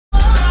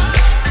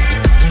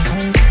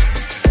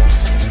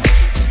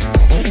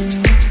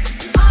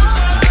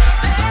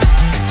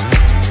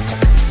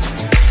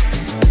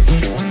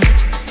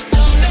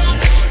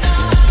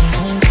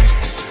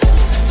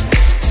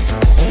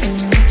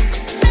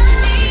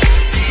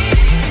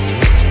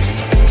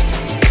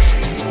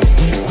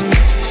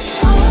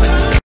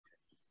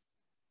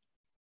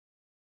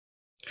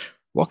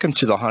Welcome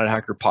to the Haunted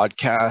Hacker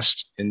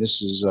Podcast, and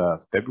this is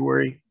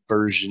February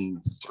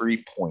version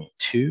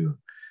 3.2.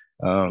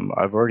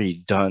 I've already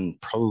done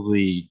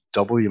probably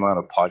double the amount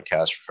of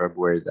podcasts for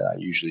February that I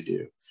usually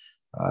do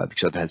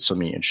because I've had so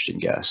many interesting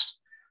guests.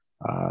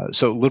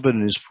 So a little bit of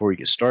news before we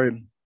get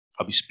started.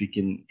 I'll be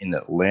speaking in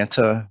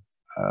Atlanta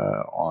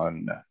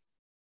on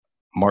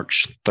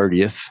March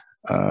 30th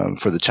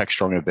for the Tech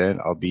Strong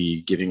event. I'll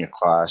be giving a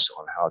class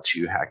on how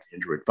to hack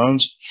Android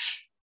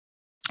phones.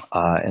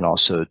 And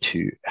also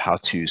to how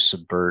to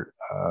subvert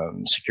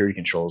security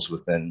controls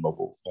within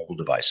mobile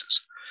devices.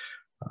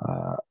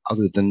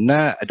 Other than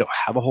that, I don't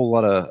have a whole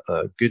lot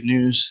of good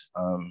news.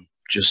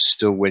 Just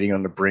still waiting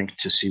on the brink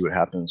to see what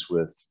happens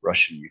with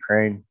Russia and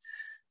Ukraine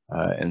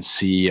and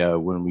see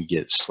when we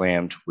get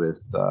slammed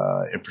with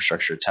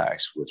infrastructure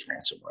attacks with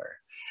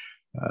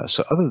ransomware.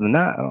 So other than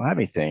that, I don't have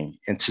anything.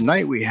 And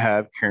tonight we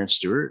have Karen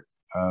Stewart.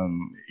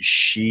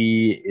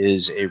 She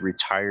is a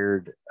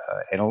retired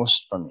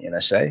analyst from the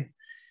NSA.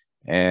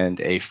 And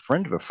a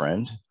friend of a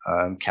friend,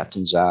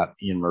 Captain Zap,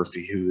 Ian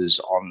Murphy, who is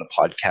on the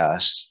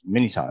podcast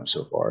many times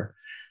so far.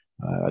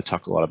 I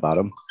talk a lot about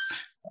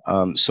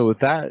him. So with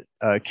that,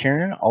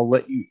 Karen, I'll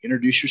let you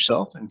introduce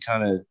yourself and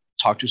kind of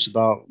talk to us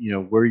about,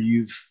 where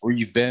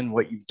you've been,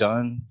 what you've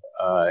done,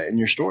 and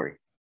your story.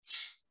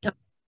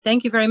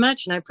 Thank you very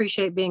much, and I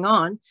appreciate being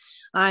on.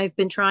 I've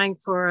been trying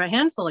for a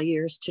handful of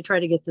years to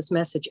try to get this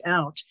message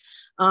out.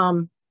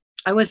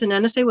 I was an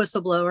NSA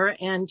whistleblower,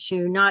 and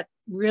to not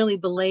really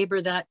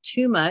belabor that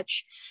too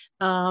much,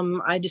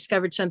 I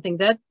discovered something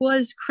that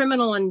was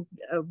criminal and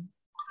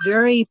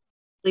very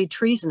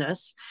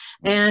treasonous.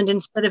 And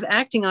instead of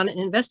acting on it and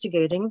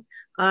investigating,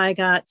 I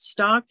got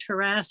stalked,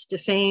 harassed,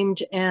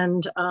 defamed,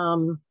 and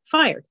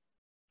fired.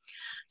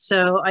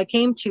 So I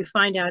came to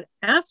find out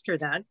after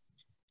that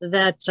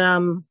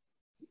the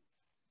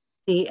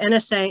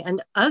NSA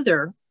and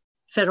other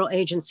federal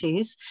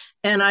agencies,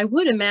 and I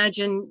would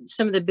imagine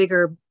some of the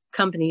bigger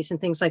companies and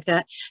things like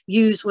that,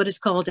 use what is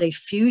called a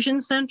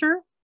fusion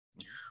center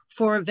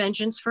for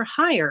vengeance for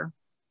hire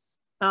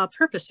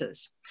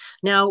purposes.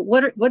 Now,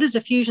 what is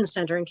a fusion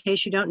center? In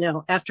case you don't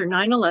know, after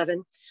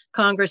 9/11,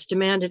 Congress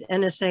demanded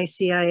NSA,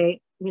 CIA,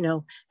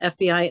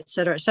 FBI, et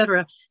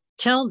cetera,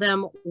 tell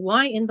them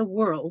why in the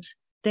world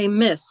they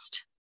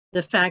missed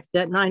the fact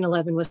that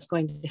 9/11 was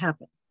going to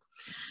happen.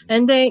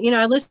 And they,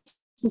 I listened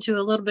to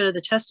a little bit of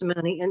the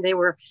testimony, and they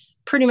were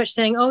pretty much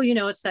saying, oh,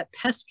 it's that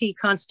pesky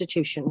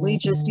Constitution. We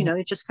just,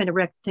 it just kind of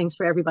wrecked things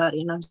for everybody.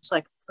 And I'm just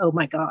like, oh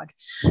my God,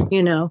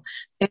 And,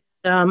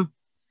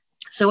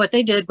 so what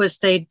they did was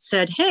they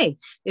said, hey,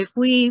 if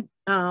we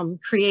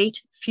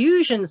create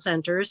fusion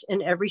centers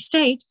in every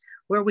state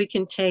where we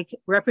can take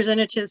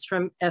representatives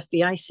from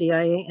FBI,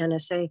 CIA,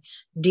 NSA,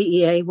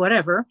 DEA,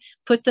 whatever,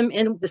 put them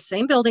in the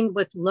same building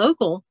with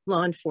local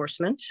law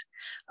enforcement,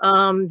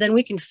 then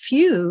we can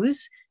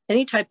fuse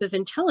any type of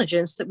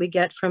intelligence that we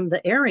get from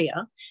the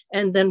area,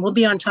 and then we'll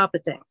be on top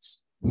of things.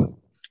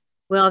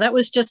 Well, that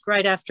was just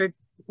right after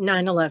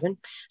 9/11.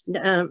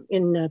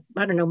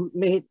 I don't know,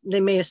 they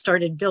may have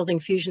started building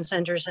fusion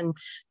centers in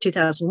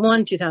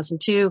 2001,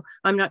 2002.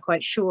 I'm not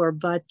quite sure,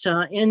 but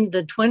in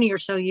the 20 or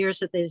so years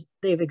that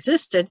they've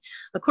existed,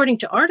 according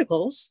to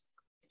articles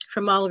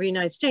from all over the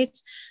United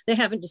States, they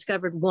haven't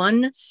discovered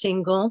one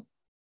single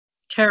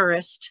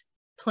terrorist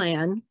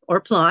plan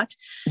or plot,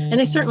 and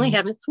they certainly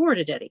haven't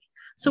thwarted any.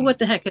 So what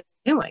the heck are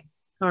they doing?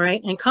 All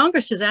right. And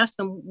Congress has asked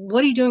them,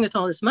 what are you doing with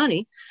all this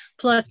money?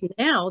 Plus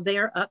now they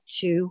are up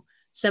to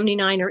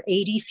 79 or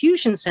 80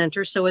 fusion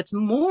centers. So it's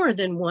more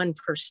than one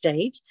per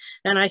state.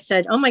 And I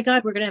said, oh my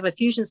God, we're going to have a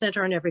fusion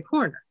center on every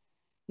corner,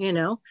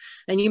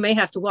 and you may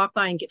have to walk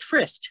by and get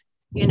frisked,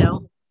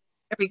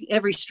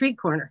 every street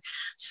corner.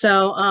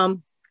 So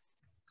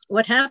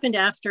what happened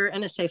after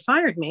NSA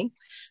fired me,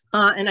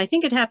 and I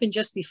think it happened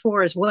just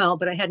before as well,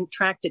 but I hadn't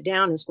tracked it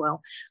down as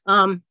well,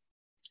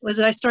 was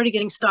that I started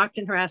getting stalked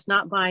and harassed,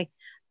 not by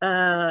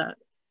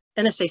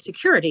NSA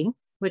security,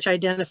 which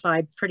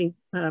identified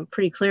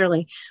pretty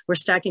clearly were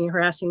stalking and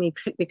harassing me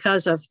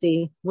because of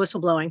the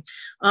whistleblowing.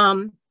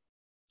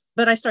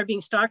 But I started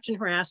being stalked and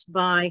harassed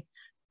by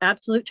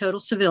absolute total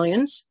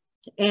civilians.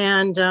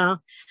 And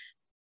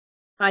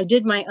I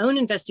did my own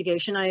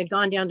investigation. I had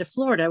gone down to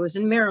Florida. I was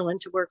in Maryland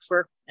to work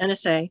for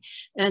NSA.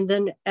 And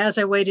then as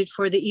I waited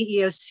for the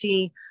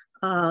EEOC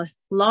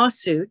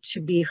lawsuit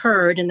to be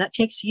heard, and that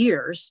takes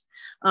years,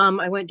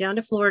 I went down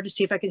to Florida to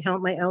see if I could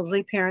help my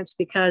elderly parents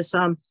because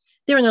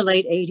they're in their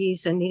late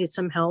 80s and needed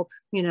some help,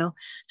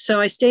 So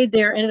I stayed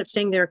there, ended up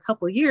staying there a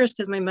couple of years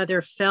because my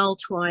mother fell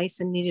twice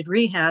and needed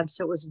rehab.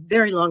 So it was a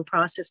very long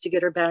process to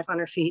get her back on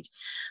her feet.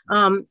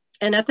 And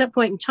at that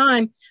point in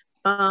time,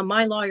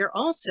 my lawyer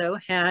also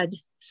had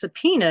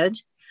subpoenaed,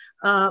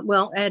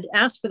 had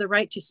asked for the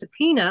right to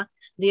subpoena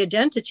the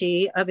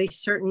identity of a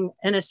certain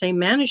NSA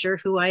manager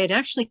who I had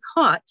actually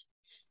caught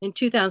in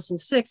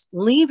 2006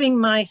 leaving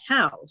my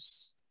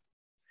house.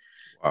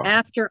 Wow.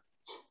 After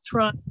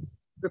trying to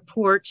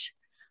report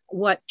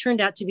what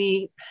turned out to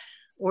be,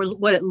 or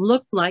what it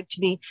looked like to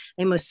be,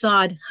 a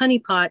Mossad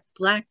honeypot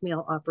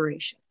blackmail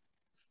operation.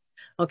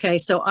 Okay,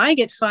 so I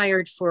get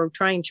fired for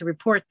trying to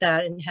report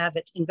that and have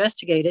it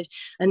investigated.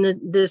 And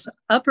this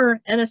upper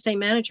NSA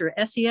manager,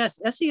 SES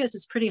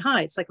is pretty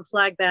high. It's like a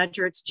flag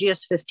badger. It's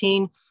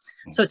GS-15.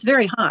 So it's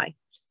very high.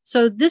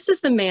 So this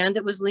is the man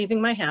that was leaving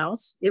my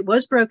house. It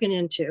was broken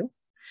into.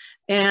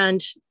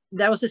 And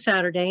that was a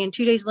Saturday. And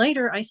 2 days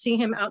later, I see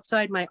him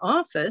outside my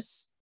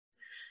office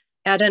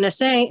at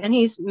NSA, and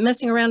he's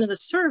messing around in the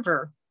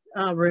server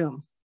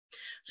room.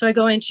 So I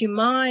go into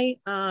my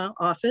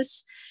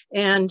office,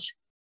 and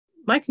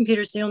my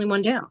computer's the only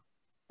one down,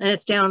 and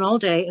it's down all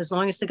day. As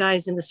long as the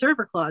guy's in the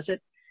server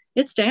closet,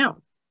 it's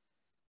down.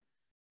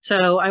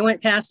 So I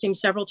went past him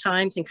several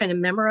times and kind of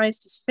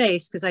memorized his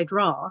face because I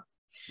draw.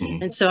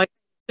 Mm-hmm. And so I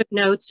took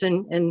notes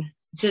and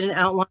did an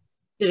outline,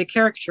 did a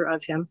caricature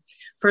of him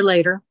for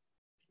later.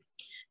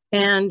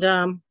 And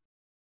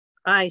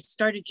I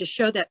started to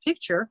show that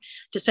picture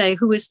to say,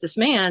 who is this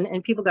man?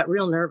 And people got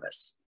real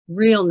nervous.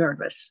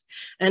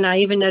 And I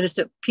even noticed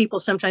that people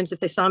sometimes, if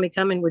they saw me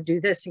coming, would do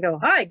this and go,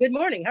 hi, good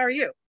morning, how are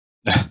you?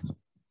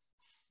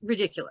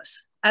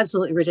 Ridiculous,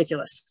 absolutely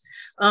ridiculous.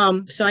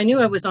 So I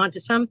knew I was onto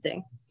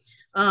something.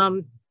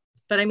 But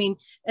I mean,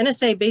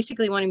 NSA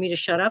basically wanted me to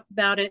shut up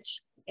about it.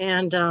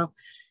 And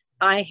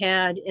I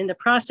had, in the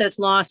process,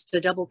 lost a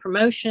double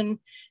promotion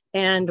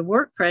and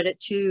work credit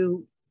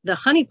to the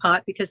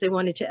honeypot because they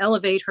wanted to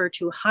elevate her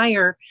to a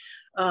higher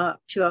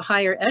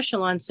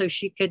echelon so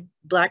she could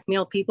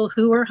blackmail people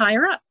who were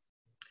higher up.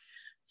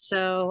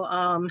 So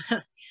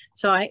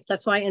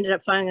that's why I ended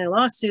up filing a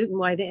lawsuit and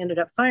why they ended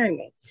up firing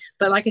me.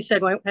 But like I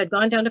said, I had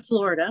gone down to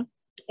Florida,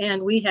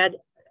 and we had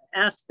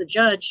asked the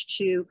judge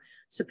to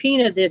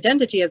subpoena the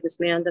identity of this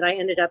man that I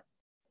ended up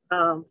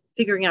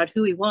figuring out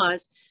who he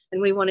was,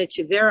 and we wanted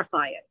to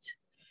verify it.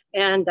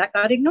 And that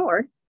got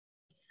ignored.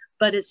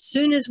 But as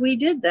soon as we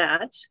did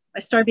that, I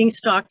started being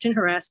stalked and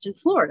harassed in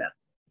Florida.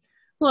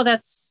 Well,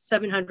 that's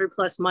 700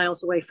 plus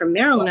miles away from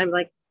Maryland. I'm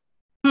like,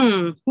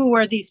 who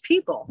are these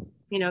people?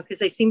 You know, because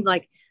they seemed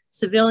like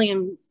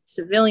civilian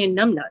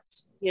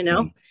numbnuts, you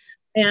know?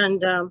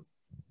 And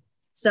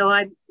so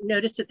I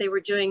noticed that they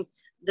were doing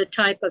the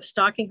type of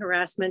stalking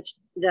harassment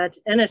that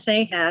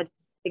NSA had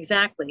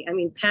exactly. I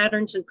mean,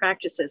 patterns and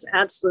practices,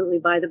 absolutely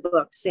by the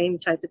book, same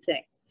type of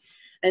thing.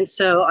 And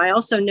so I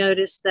also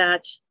noticed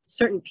that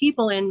certain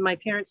people in my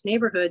parents'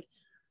 neighborhood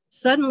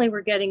suddenly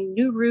were getting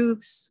new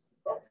roofs,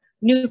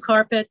 new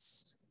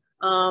carpets,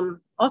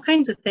 all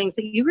kinds of things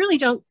that you really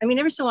don't, I mean,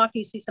 every so often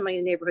you see somebody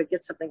in the neighborhood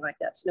get something like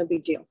that. It's no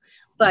big deal.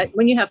 But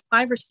when you have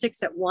 5 or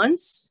 6 at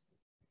once,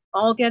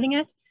 all getting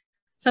it,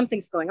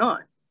 something's going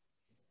on.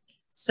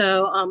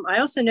 So I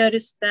also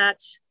noticed that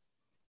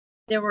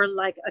there were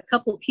like a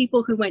couple of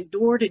people who went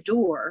door to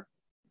door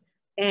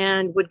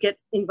and would get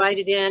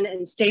invited in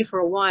and stay for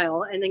a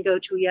while and then go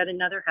to yet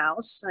another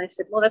house. And I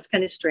said, well, that's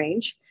kind of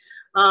strange.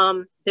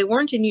 They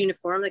weren't in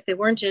uniform, like they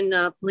weren't in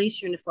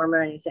police uniform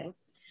or anything.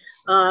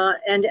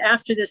 And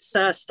after this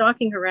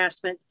stalking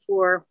harassment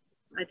for,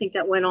 I think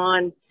that went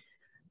on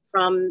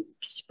from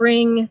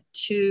spring of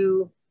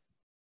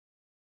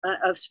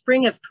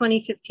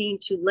 2015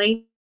 to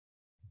late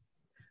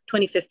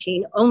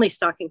 2015, only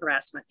stalking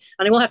harassment.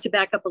 And I will have to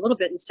back up a little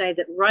bit and say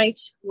that right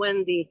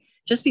when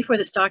just before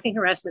the stalking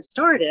harassment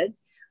started,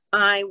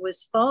 I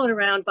was followed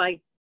around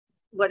by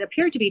what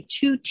appeared to be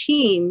 2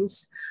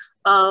 teams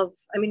of,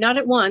 I mean, not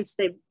at once,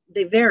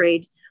 they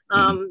varied.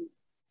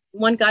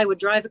 One guy would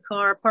drive a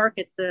car, park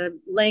at the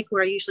lake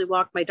where I usually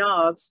walk my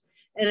dogs,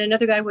 and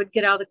another guy would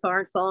get out of the car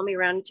and follow me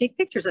around and take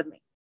pictures of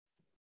me.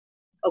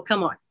 Oh,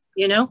 come on,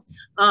 you know?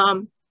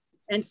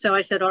 And so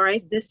I said, all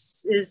right,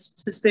 this is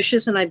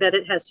suspicious, and I bet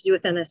it has to do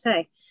with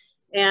NSA.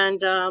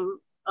 And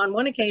on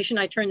one occasion,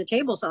 I turned the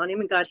tables on him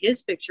and got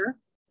his picture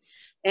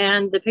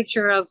and the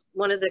picture of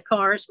one of the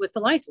cars with the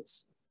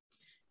license.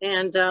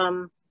 And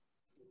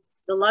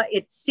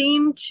it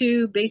seemed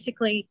to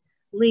basically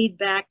lead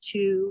back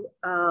to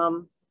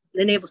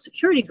the Naval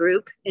Security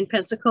Group in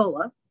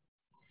Pensacola.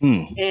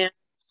 And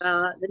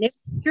the Naval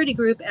Security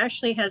Group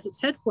actually has its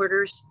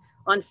headquarters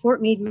on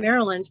Fort Meade,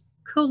 Maryland,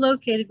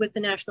 co-located with the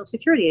National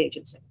Security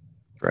Agency.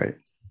 Right.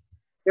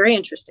 Very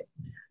interesting.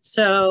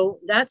 So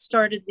that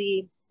started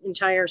the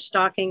entire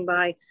stalking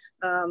by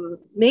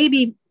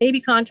maybe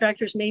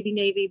contractors, maybe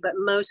Navy, but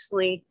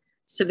mostly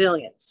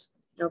civilians.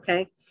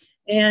 Okay.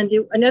 And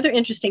another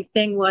interesting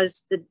thing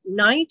was the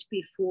night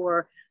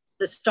before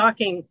the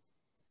stalking,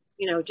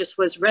 you know, just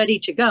was ready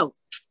to go,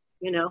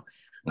 you know,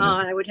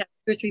 I would have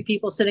 2 or 3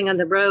 people sitting on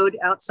the road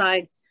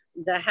outside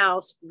the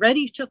house,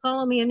 ready to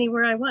follow me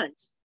anywhere I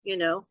went, you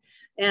know.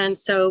 And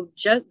so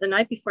just the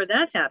night before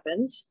that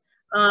happened,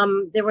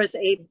 there was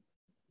a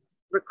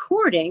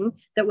recording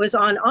that was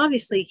on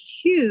obviously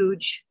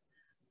huge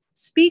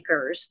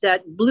speakers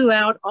that blew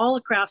out all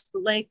across the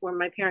lake where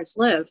my parents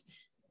live.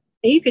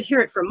 And you could hear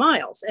it for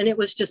miles. And it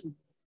was just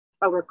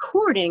a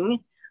recording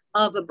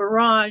of a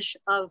barrage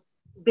of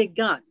big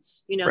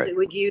guns, you know, that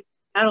would use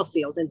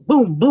battlefield, and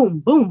boom, boom,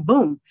 boom,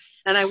 boom.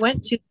 And I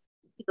went to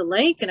the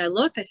lake and I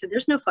looked, I said,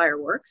 there's no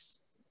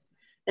fireworks.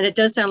 And it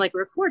does sound like a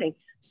recording.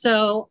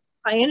 So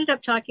I ended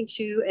up talking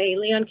to a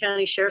Leon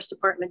County Sheriff's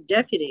Department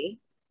deputy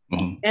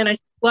And I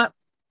said,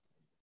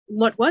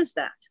 what was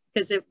that?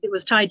 Because it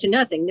was tied to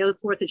nothing, no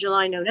 4th of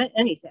July, no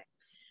anything.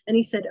 And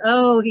he said,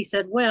 well,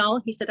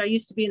 I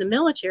used to be in the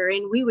military,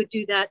 and we would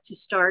do that to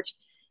start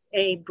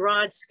a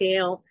broad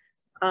scale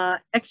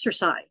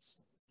exercise.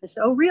 I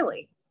said, oh,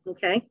 really?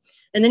 Okay.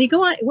 And then he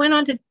went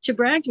on to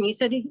brag to me. He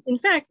said, in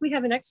fact, we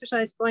have an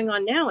exercise going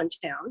on now in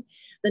town.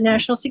 The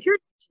National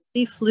Security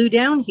Agency flew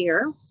down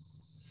here,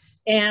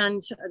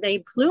 and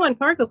they flew on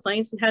cargo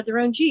planes and had their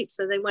own Jeep.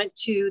 So they went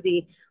to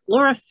the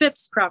Laura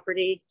Phipps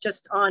property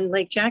just on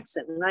Lake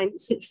Jackson. And I'm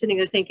sitting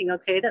there thinking,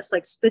 okay, that's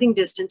like spitting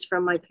distance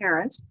from my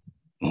parents.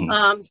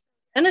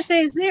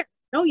 NSA is there.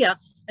 Oh, yeah.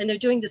 And they're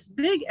doing this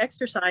big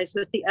exercise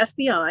with the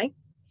FBI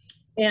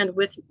and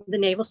with the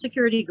Naval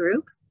Security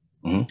Group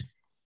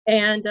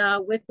and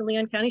with the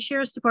Leon County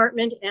Sheriff's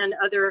Department and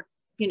other,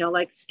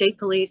 like state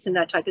police and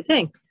that type of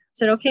thing. I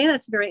said, okay,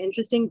 that's very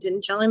interesting.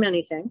 Didn't tell him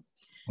anything.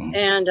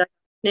 And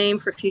name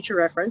for future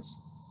reference.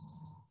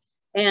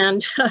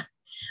 And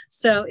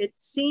so it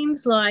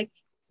seems like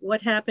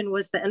what happened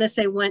was the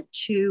NSA went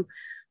to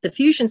the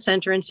Fusion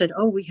Center and said,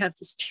 oh, we have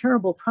this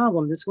terrible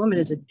problem. This woman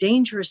is a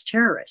dangerous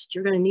terrorist.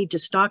 You're going to need to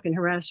stalk and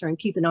harass her and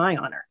keep an eye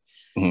on her.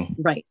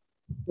 Right.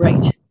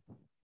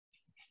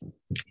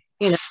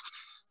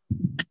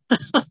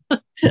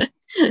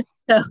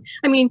 So,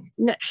 I mean,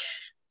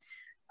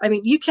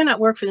 you cannot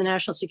work for the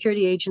National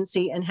Security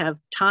Agency and have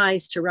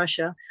ties to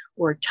Russia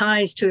or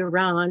ties to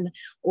Iran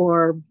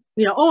or,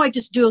 I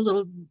just do a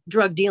little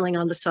drug dealing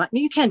on the side.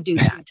 No, you can't do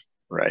that.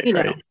 Right.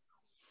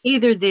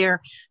 Either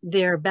their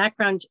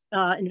background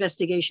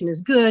investigation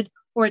is good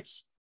or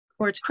it's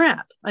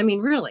crap. I mean,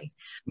 really.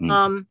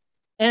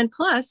 And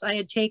plus, I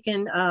had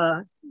taken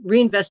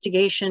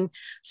reinvestigation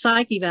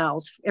psych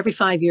evals every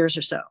 5 years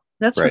or so.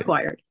 That's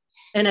required.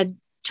 And I'd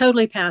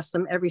totally passed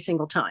them every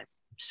single time.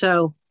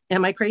 So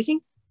am I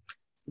crazy?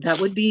 That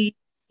would be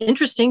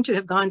interesting to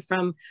have gone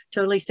from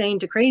totally sane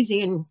to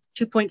crazy in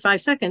 2.5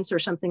 seconds or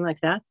something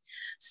like that.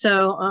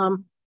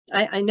 So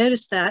I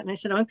noticed that and I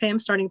said, okay, I'm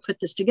starting to put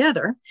this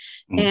together.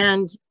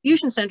 And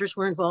fusion centers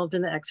were involved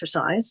in the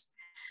exercise.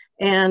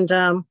 And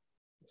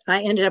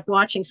I ended up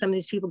watching some of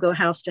these people go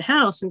house to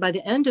house. And by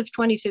the end of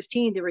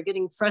 2015, they were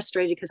getting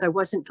frustrated because I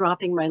wasn't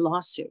dropping my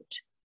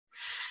lawsuit.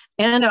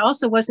 And I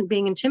also wasn't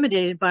being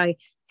intimidated by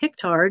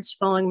hicktards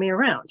following me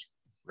around,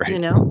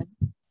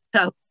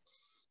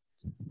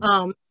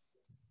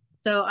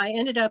 So I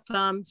ended up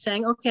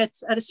saying, okay,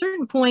 at a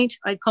certain point,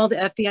 I'd call the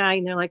FBI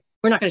and they're like,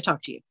 we're not going to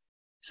talk to you.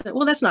 So,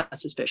 well, that's not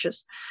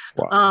suspicious.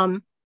 Wow.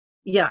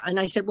 Yeah. And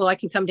I said, well, I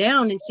can come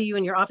down and see you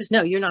in your office.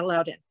 No, you're not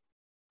allowed in.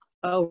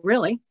 Oh,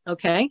 really?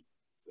 Okay.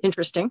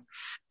 Interesting.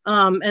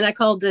 And I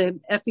called the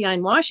FBI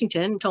in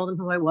Washington and told them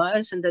who I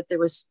was and that there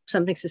was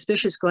something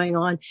suspicious going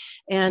on.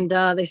 And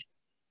they said,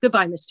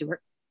 goodbye, Miss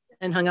Stewart,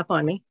 and hung up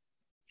on me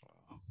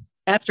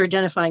after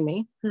identifying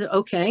me. I said,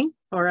 okay.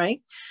 All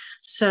right.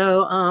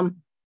 So,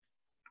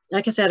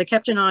 like I said, I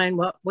kept an eye on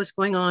what was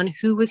going on,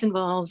 who was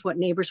involved, what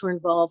neighbors were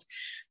involved.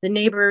 The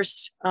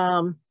neighbors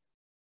were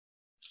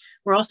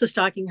also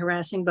stalking,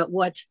 harassing, but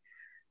what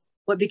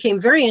became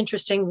very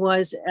interesting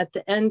was at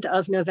the end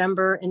of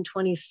November in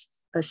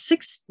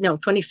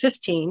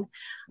 2015,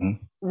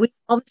 we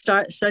all of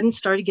a sudden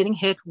started getting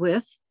hit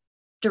with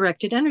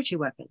directed energy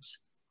weapons.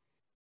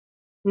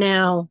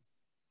 Now,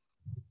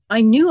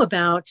 I knew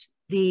about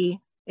the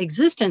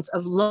existence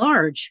of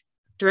large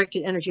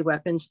directed energy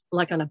weapons,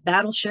 like on a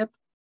battleship,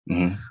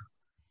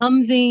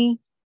 Humvee,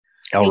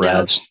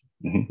 LRADs,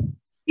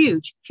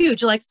 huge,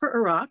 like for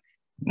Iraq.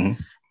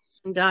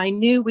 And I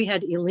knew we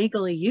had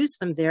illegally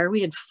used them there.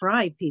 We had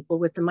fried people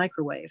with the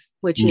microwave,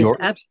 which is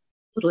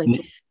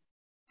absolutely,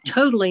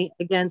 totally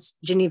against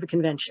Geneva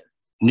Convention.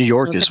 New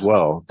York as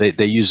well.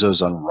 They use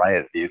those on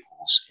riot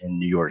vehicles in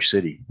New York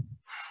City.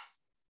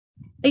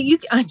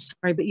 I'm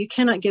sorry, but you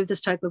cannot give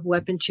this type of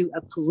weapon to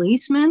a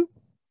policeman.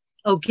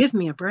 Oh, give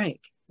me a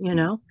break,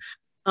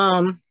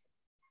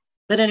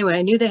 But anyway,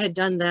 I knew they had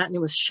done that and it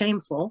was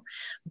shameful.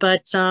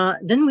 But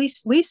then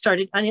we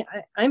started,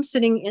 I'm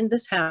sitting in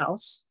this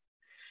house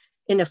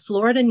in a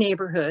Florida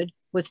neighborhood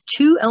with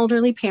 2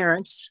 elderly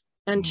parents,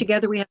 and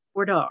together we had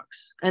 4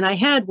 dogs. And I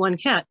had 1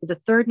 cat, but the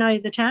third night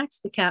of the attacks,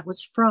 the cat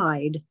was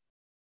fried.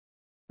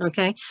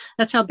 Okay,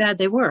 that's how bad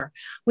they were.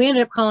 We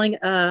ended up calling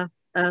a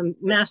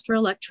master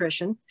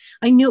electrician.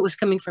 I knew it was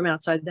coming from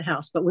outside the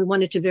house, but we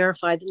wanted to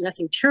verify that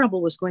nothing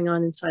terrible was going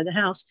on inside the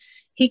house.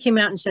 He came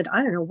out and said,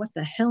 I don't know what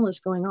the hell is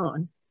going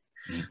on,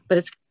 but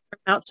it's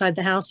outside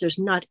the house. There's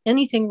not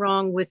anything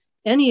wrong with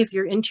any of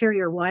your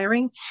interior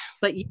wiring,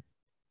 but you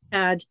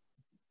had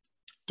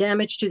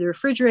damage to the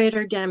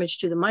refrigerator, damage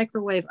to the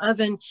microwave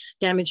oven,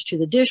 damage to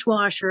the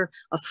dishwasher,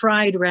 a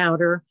fried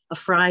router, a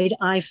fried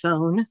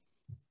iPhone.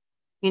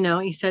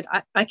 He said,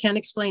 I can't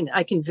explain it.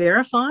 I can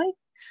verify,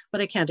 but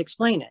I can't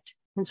explain it.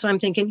 And so I'm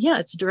thinking, yeah,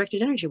 it's a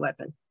directed energy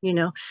weapon,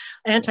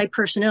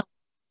 anti-personnel.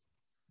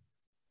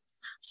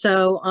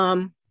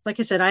 So, like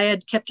I said, I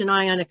had kept an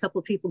eye on a couple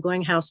of people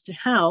going house to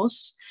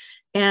house,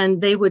 and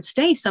they would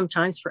stay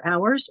sometimes for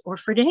hours or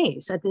for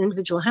days at the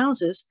individual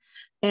houses.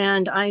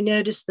 And I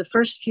noticed the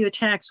first few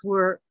attacks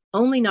were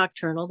only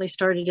nocturnal. They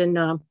started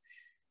in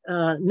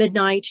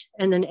midnight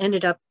and then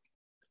ended up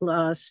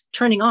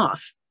turning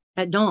off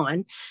at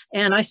dawn.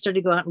 And I started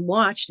to go out and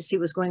watch to see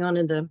what was going on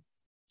in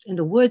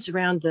the woods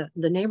around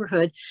the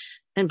neighborhood.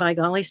 And by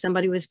golly,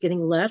 somebody was getting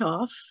led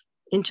off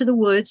into the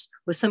woods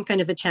with some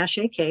kind of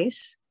attaché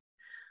case.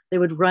 They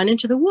would run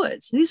into the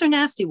woods. These are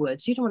nasty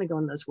woods. You don't want to go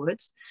in those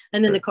woods.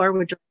 And then the car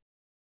would drive,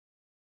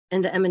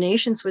 and the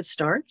emanations would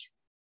start,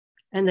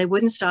 and they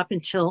wouldn't stop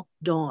until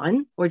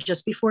dawn or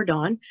just before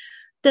dawn.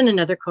 Then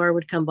another car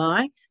would come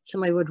by.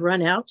 Somebody would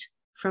run out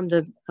from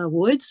the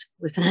woods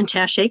with an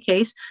attaché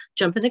case,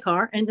 jump in the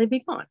car, and they'd be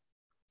gone.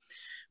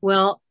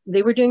 Well,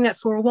 they were doing that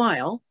for a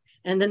while,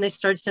 and then they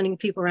started sending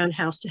people around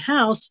house to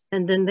house,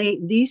 and then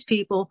these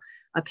people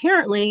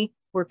apparently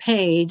were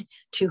paid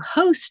to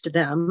host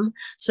them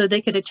so they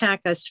could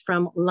attack us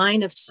from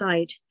line of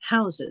sight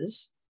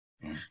houses,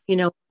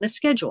 the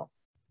schedule.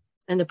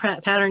 And the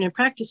pattern and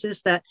practice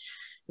is that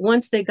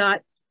once they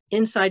got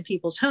inside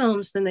people's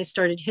homes, then they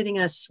started hitting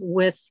us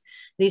with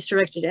these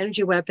directed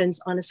energy weapons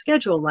on a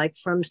schedule, like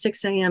from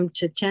 6 a.m.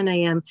 to 10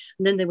 a.m.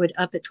 And then they would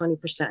up at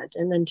 20%,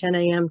 and then 10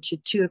 a.m. to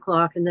 2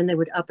 o'clock, and then they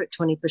would up at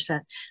 20%.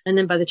 And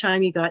then by the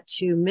time you got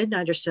to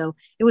midnight or so,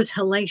 it was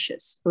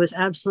hellacious. It was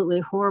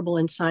absolutely horrible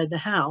inside the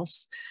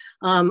house.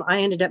 I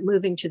ended up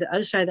moving to the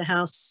other side of the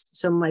house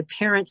so my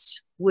parents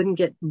wouldn't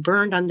get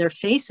burned on their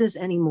faces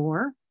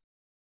anymore,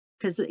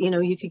 because,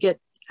 you could get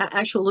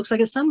actual, looks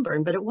like a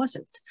sunburn, but it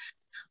wasn't.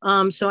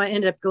 So I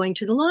ended up going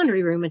to the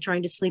laundry room and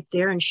trying to sleep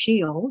there and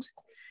shield,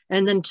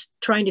 and then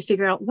trying to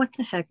figure out what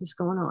the heck is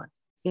going on,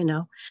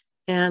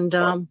 And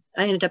I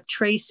ended up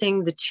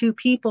tracing the two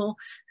people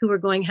who were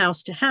going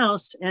house to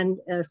house. And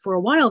for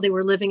a while, they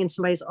were living in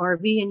somebody's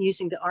RV and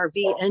using the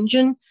RV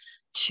engine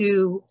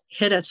to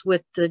hit us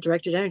with the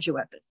directed energy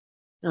weapon.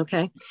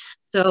 Okay.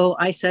 So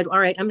I said, all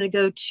right, I'm going to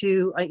go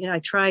to, I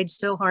tried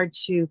so hard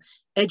to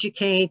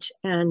educate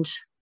and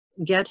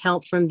get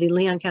help from the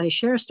Leon County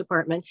Sheriff's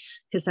Department,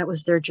 because that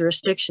was their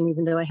jurisdiction,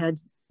 even though I had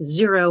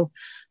zero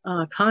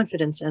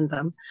confidence in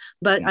them.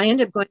 But I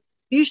ended up going to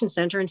the Fusion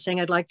Center and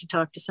saying I'd like to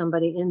talk to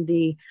somebody in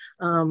the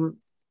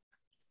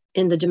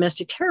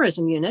domestic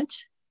terrorism unit.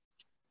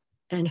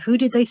 And who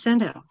did they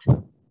send out?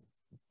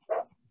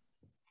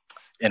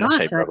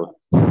 NSA, probably.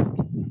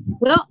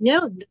 Well,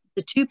 no,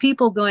 the two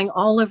people going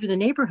all over the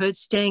neighborhood,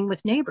 staying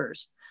with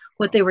neighbors.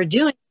 What they were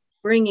doing,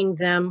 bringing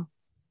them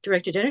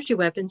directed energy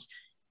weapons,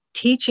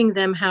 teaching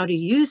them how to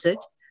use it,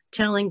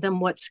 telling them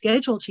what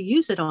schedule to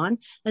use it on,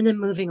 and then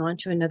moving on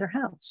to another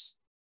house.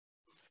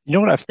 You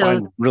know what I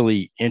find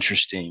really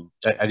interesting?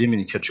 I didn't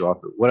mean to cut you off,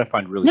 but what I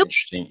find really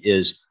interesting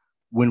is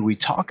when we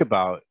talk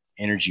about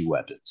energy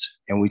weapons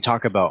and we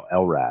talk about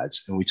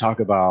LRADs and we talk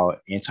about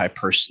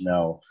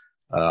anti-personnel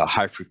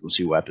high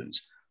frequency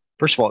weapons.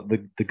 First of all,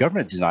 the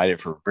government denied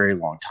it for a very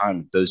long time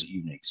that those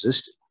even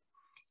existed.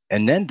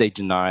 And then they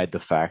denied the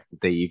fact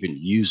that they even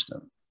used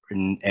them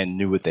and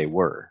knew what they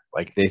were.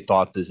 Like, they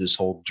thought that this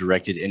whole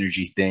directed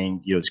energy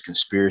thing, it's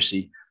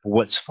conspiracy. But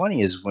what's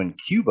funny is when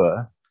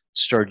Cuba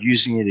started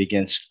using it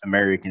against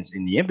Americans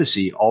in the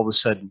embassy, all of a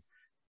sudden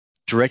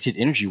directed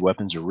energy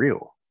weapons are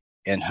real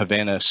and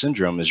Havana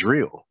syndrome is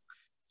real,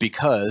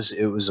 because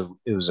it was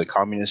a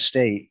communist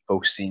state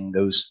focusing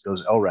those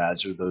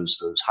LRADs or those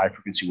high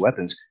frequency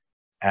weapons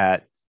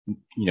at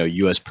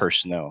U.S.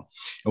 personnel.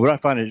 And what I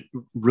find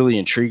really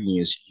intriguing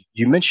is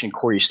you mentioned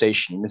Corey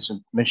Station,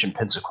 you mentioned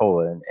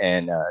Pensacola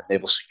and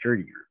Naval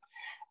Security Group.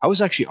 I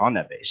was actually on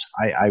that base.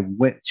 I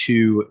went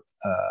to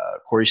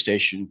Corey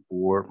Station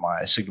for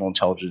my signal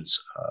intelligence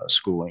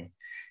schooling,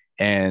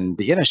 and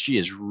the NSG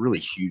is really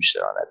huge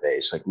there on that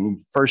base. Like, when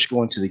you first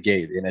go into the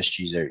gate, the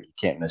NSG is there. You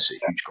can't miss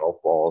it. Huge golf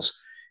balls,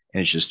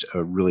 and it's just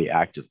a really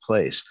active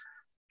place.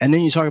 And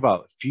then you talk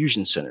about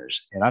fusion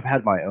centers, and I've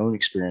had my own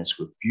experience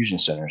with fusion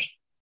centers.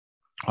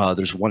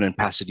 There's one in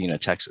Pasadena,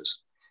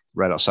 Texas,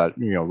 right outside,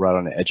 right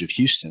on the edge of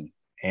Houston.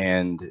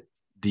 And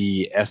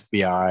the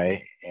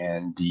FBI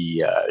and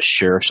the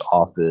sheriff's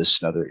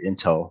office and other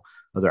intel,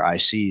 other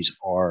ICs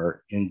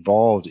are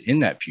involved in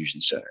that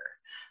fusion center.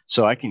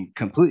 So I can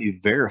completely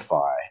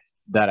verify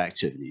that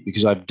activity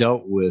because I've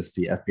dealt with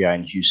the FBI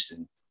in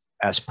Houston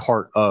as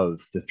part of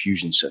the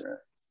fusion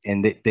center.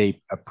 And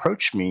they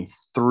approached me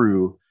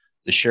through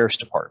the sheriff's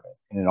department.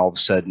 And then all of a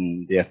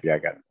sudden, the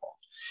FBI got involved.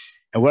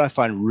 And what I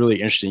find really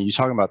interesting, you're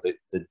talking about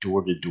the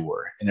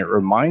door-to-door, and it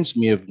reminds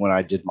me of when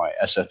I did my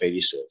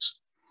SF-86,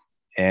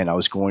 and I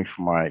was going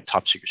for my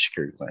top secret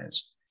security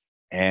clearance.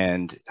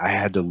 And I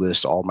had to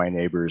list all my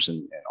neighbors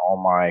and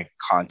all my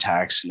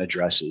contacts and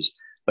addresses.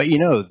 But,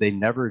 they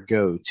never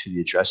go to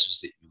the addresses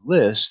that you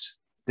list.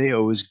 They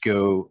always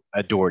go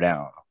a door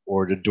down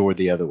or the door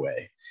the other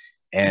way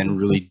and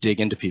really dig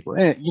into people.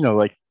 And,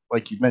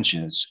 like you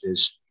mentioned,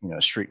 is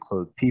street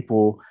clothed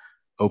people.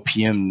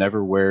 OPM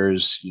never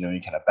wears, any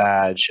kind of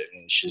badge.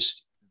 And it's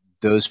just,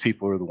 those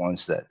people are the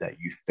ones that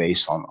you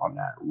face on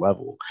that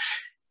level.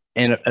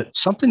 And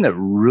something that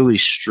really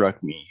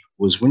struck me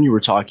was when you were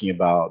talking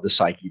about the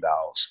psyche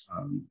valves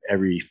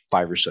every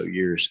 5 or so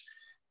years.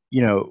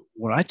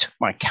 When I took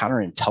my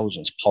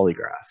counterintelligence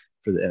polygraph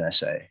for the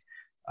NSA,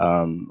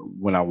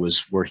 when I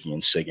was working in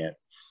SIGINT.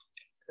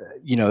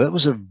 That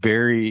was a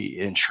very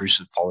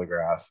intrusive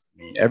polygraph.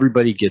 I mean,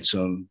 everybody gets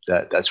them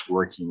that's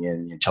working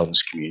in the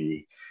intelligence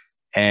community.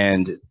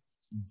 And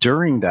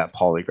during that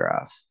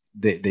polygraph,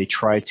 they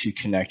try to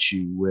connect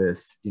you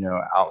with,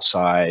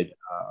 outside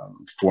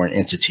foreign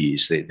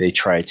entities. They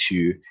try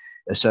to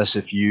assess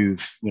if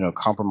you've,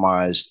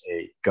 compromised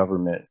a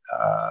government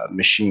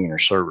machine or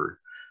server.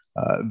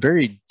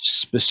 Very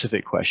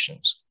specific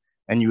questions.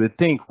 And you would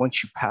think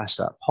once you pass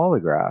that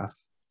polygraph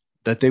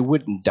that they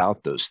wouldn't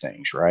doubt those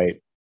things,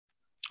 right?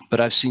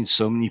 But I've seen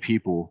so many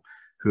people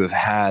who have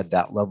had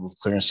that level of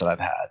clearance that I've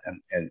had,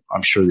 and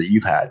I'm sure that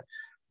you've had,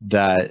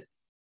 that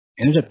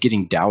ended up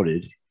getting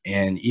doubted,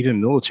 and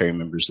even military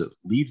members that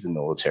leave the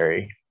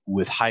military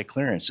with high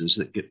clearances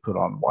that get put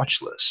on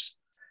watch lists.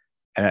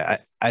 And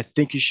I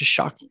think it's just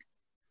shocking.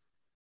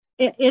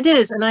 It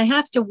is. And I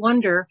have to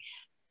wonder,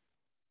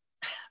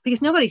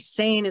 because nobody's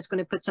sane is going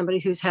to put somebody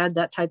who's had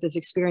that type of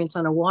experience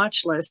on a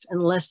watch list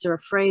unless they're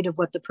afraid of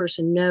what the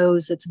person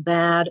knows that's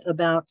bad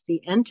about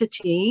the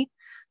entity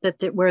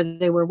where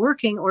they were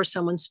working or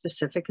someone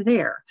specific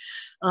there.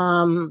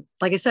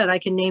 Like I said, I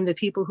can name the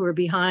people who are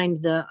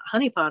behind the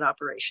honeypot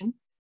operation.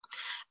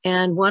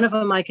 And one of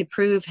them I could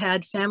prove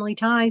had family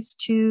ties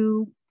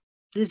to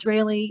the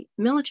Israeli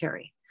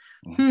military.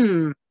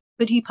 Could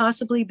he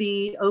possibly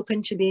be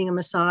open to being a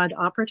Mossad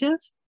operative?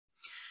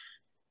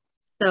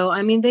 So,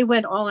 I mean, they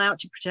went all out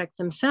to protect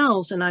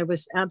themselves. And I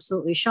was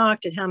absolutely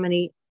shocked at how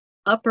many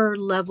upper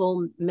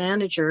level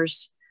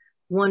managers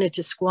wanted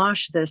to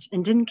squash this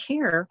and didn't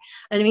care.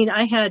 I mean,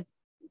 I had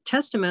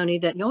testimony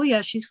that, oh yeah,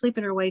 she's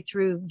sleeping her way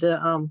through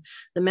the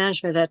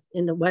management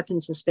in the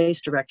Weapons and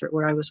Space Directorate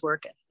where I was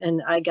working.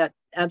 And I got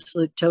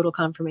absolute total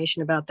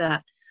confirmation about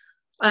that.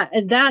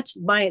 And that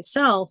by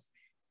itself,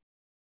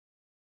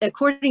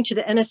 according to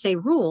the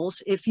NSA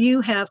rules, if you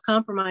have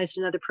compromised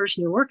another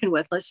person you're working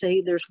with, let's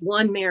say there's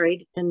one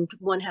married and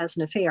one has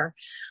an affair,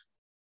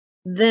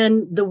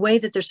 then the way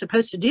that they're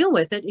supposed to deal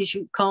with it is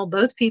you call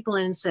both people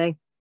in and say,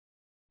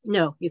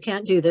 no, you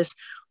can't do this.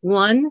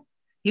 One,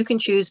 you can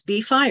choose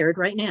be fired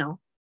right now,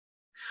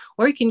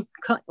 or you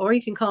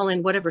can call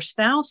in whatever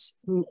spouse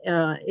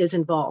is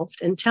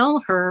involved and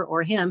tell her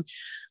or him,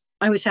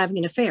 I was having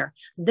an affair.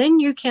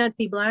 Then you can't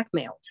be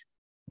blackmailed,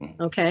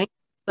 okay?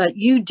 But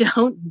you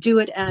don't do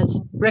it as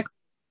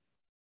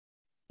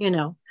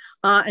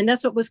and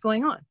that's what was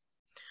going on.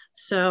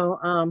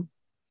 So,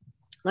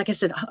 like I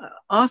said,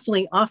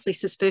 awfully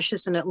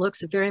suspicious, and it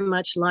looks very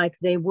much like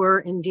they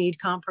were indeed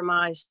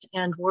compromised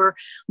and were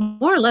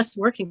more or less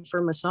working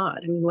for Mossad.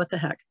 I mean, what the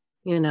heck,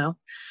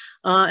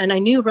 And I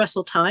knew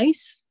Russell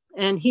Tice,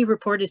 and he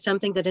reported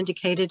something that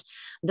indicated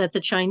that the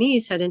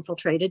Chinese had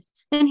infiltrated,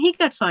 and he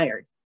got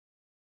fired.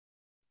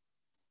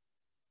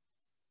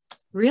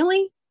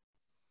 Really?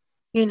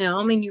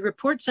 I mean, you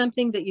report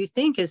something that you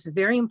think is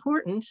very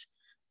important,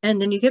 and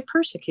then you get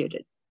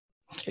persecuted.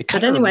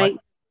 But anyway,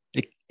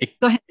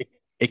 go ahead.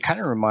 It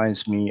kind of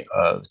reminds me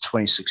of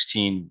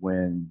 2016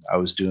 when I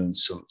was doing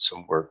some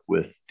work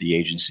with the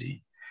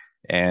agency,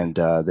 and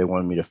they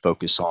wanted me to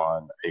focus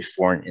on a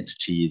foreign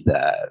entity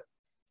that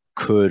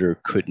could or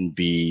couldn't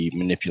be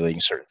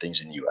manipulating certain things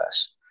in the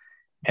US.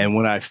 And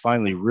when I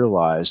finally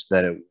realized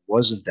that it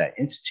wasn't that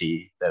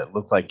entity, that it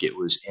looked like it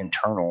was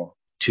internal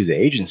to the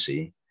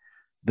agency,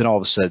 then all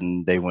of a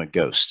sudden they went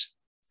ghost,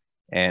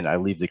 and I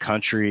leave the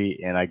country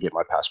and I get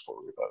my passport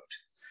revoked.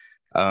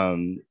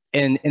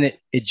 And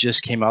it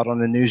just came out on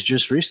the news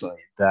just recently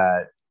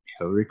that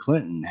Hillary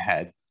Clinton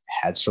had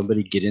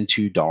somebody get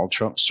into Donald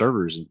Trump's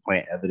servers and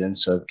plant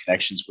evidence of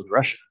connections with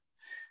Russia.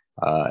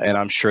 And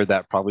I'm sure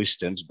that probably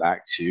stems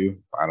back to,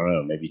 I don't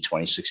know, maybe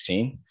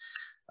 2016.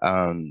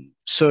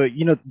 So,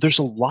 there's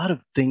a lot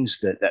of things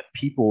that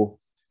people,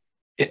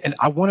 and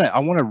I want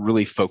to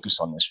really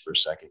focus on this for a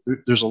second.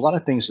 There's a lot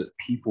of things that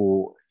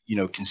people,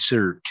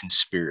 consider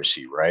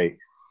conspiracy, right?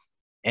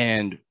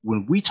 And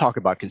when we talk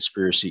about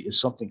conspiracy,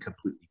 it's something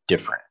completely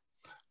different.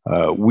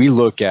 We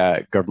look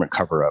at government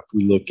cover-up.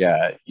 We look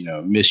at,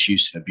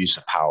 misuse and abuse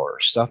of power,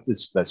 stuff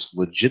that's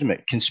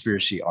legitimate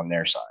conspiracy on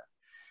their side.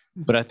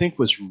 But I think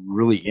what's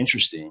really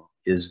interesting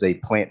is they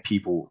plant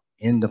people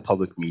in the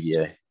public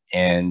media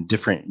and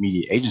different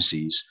media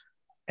agencies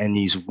and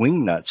these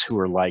wingnuts who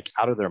are like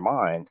out of their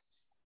mind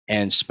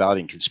and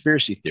spouting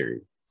conspiracy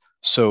theory.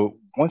 So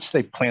once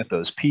they plant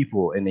those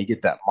people and they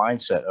get that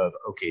mindset of,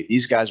 okay,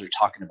 these guys are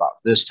talking about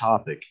this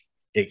topic,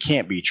 it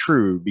can't be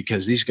true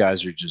because these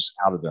guys are just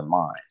out of their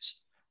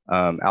minds.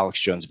 Alex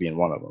Jones being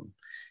one of them.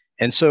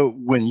 And so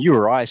when you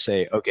or I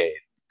say, okay,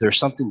 there's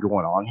something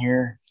going on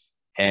here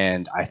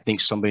and I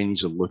think somebody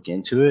needs to look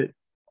into it,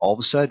 all of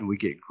a sudden we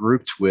get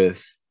grouped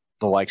with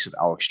the likes of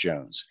Alex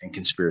Jones and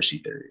conspiracy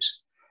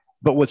theories.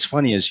 But what's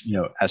funny is,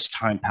 as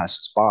time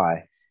passes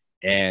by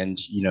and,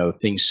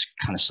 things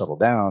kind of settle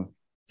down,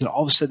 then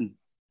all of a sudden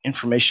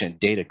information and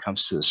data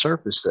comes to the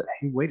surface that,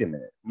 hey, wait a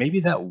minute, maybe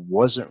that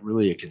wasn't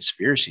really a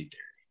conspiracy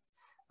theory.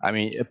 I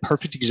mean, a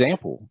perfect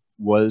example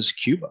was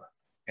Cuba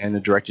and the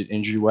directed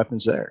injury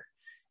weapons there.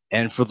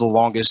 And for the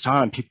longest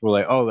time, people were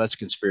like, oh, that's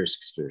conspiracy.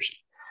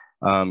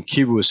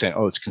 Cuba was saying,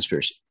 "Oh, it's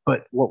conspiracy."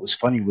 But what was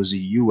funny was the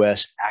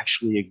U.S.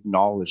 actually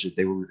acknowledged that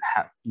they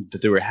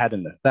were had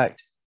an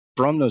effect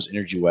from those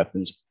energy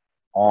weapons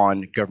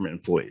on government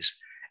employees,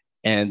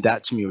 and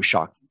that to me was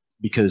shocking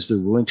because they're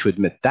willing to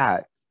admit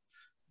that,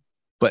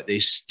 but they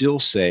still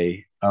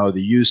say, "Oh,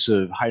 the use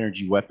of high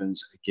energy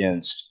weapons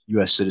against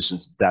U.S.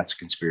 citizens—that's a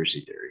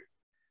conspiracy theory."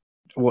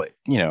 Well,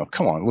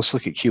 come on, let's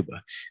look at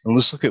Cuba and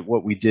let's look at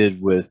what we did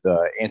with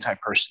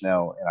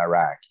anti-personnel in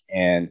Iraq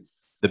and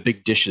the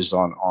big dishes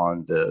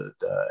on the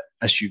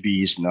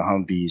SUVs and the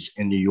Humvees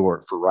in New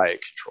York for riot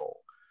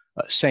control.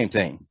 Same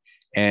thing.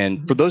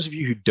 And for those of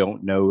you who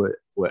don't know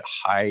what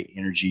high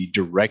energy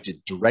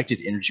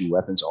directed energy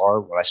weapons are,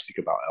 when I speak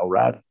about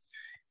LRAD,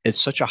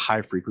 it's such a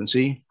high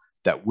frequency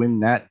that when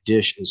that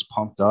dish is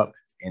pumped up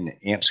and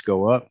the amps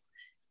go up,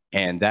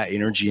 and that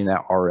energy and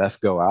that RF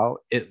go out,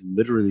 it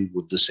literally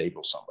will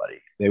disable somebody.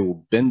 They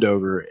will bend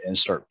over and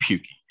start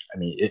puking. I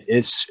mean,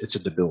 it's a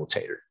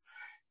debilitator.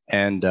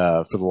 And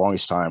for the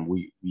longest time,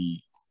 we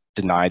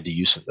denied the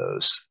use of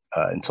those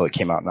until it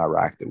came out in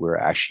Iraq that we were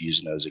actually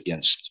using those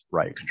against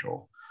riot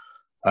control.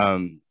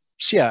 So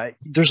yeah,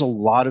 there's a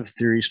lot of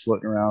theories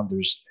floating around.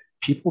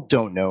 People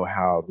don't know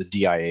how the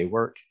DIA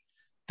work.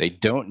 They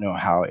don't know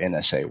how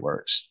NSA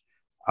works.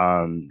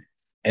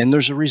 And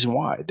there's a reason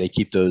why they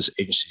keep those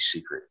agencies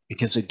secret,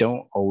 because they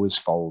don't always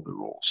follow the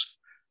rules.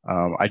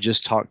 I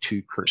just talked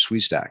to Kurt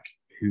Swiestak,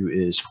 who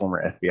is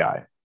former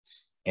FBI,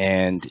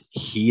 and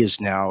he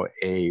is now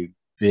a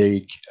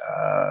big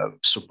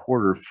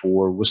supporter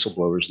for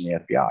whistleblowers in the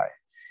FBI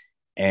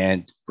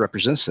and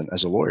represents them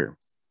as a lawyer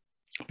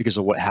because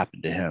of what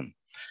happened to him.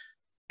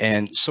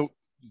 And so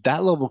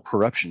that level of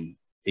corruption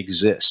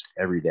exists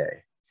every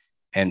day.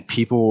 And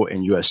people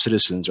and U.S.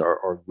 citizens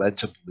are led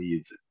to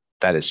believe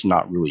that it's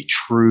not really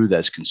true,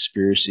 that's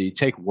conspiracy.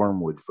 Take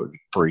Wormwood,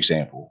 for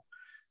example.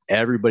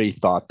 Everybody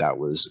thought that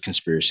was a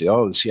conspiracy.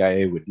 Oh, the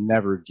CIA would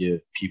never give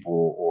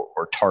people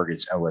or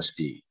targets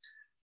LSD.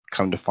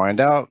 Come to find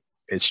out,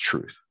 it's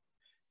truth.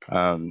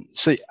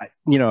 So,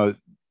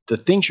 the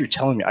things you're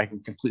telling me, I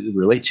can completely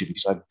relate to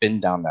because I've been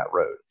down that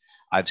road.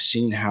 I've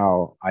seen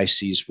how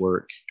ICs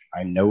work.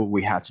 I know what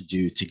we have to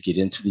do to get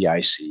into the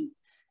IC,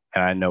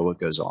 and I know what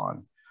goes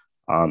on.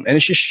 And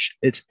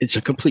it's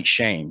a complete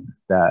shame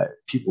that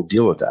people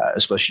deal with that,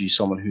 especially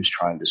someone who's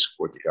trying to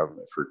support the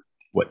government for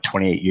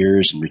 28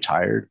 years and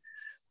retired.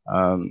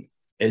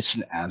 It's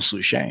an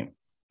absolute shame.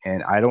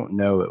 And I don't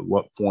know at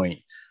what point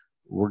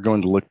we're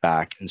going to look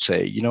back and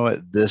say, you know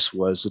what, this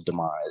was the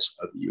demise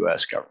of the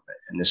U.S. government.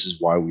 And this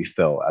is why we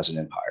fell as an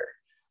empire,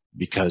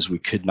 because we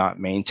could not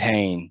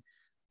maintain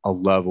a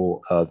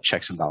level of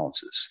checks and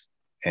balances,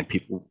 and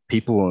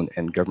people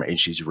and government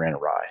agencies ran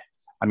awry.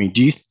 I mean,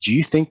 do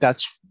you think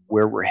that's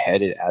where we're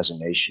headed as a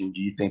nation?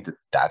 Do you think that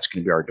that's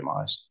going to be our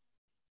demise?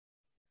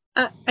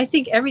 I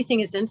think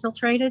everything is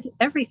infiltrated.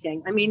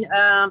 Everything. I mean,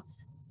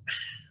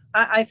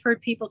 I've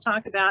heard people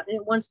talk about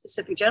one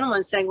specific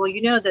gentleman saying, well,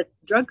 that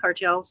drug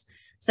cartels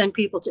send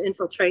people to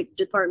infiltrate the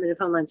Department of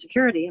Homeland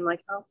Security. I'm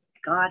like, oh,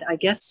 God, I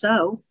guess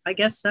so.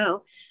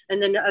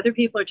 And then other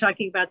people are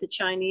talking about the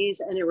Chinese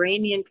and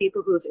Iranian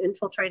people who have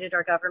infiltrated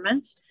our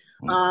government.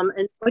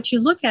 And what you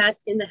look at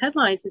in the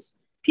headlines is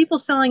people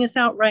selling us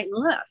out right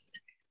and left.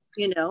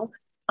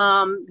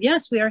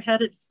 Yes, we are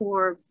headed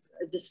for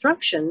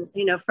destruction,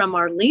 from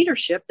our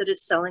leadership that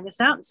is selling us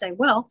out and saying,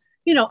 well,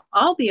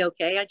 I'll be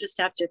okay. I just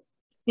have to,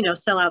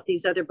 sell out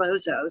these other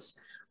bozos.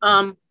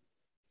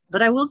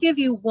 But I will give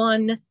you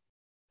one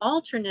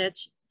alternate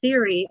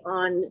theory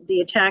on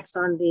the attacks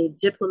on the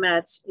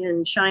diplomats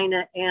in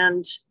China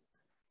and,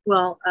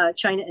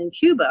 China and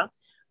Cuba.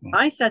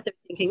 I sat there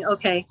thinking,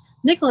 okay,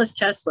 Nikola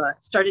Tesla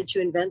started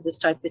to invent this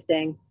type of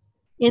thing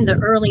in the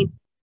early,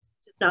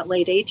 if not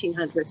late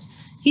 1800s.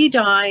 He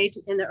died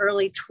in the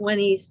early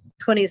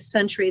 20th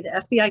century.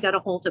 The FBI got a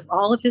hold of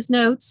all of his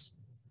notes.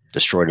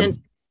 Destroyed him.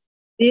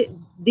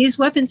 These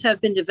weapons have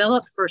been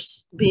developed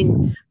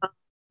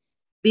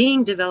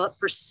being developed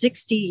for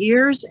 60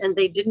 years, and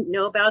they didn't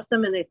know about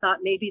them, and they thought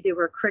maybe they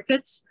were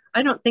crickets.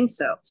 I don't think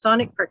so.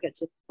 Sonic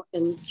crickets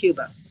in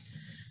Cuba.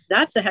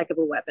 That's a heck of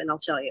a weapon, I'll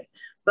tell you.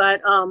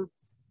 But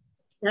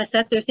I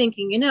sat there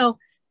thinking,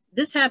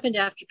 this happened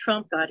after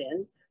Trump got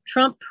in.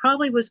 Trump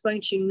probably was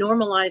going to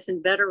normalize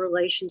and better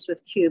relations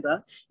with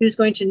Cuba. He was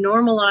going to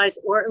normalize,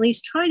 or at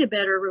least try to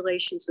better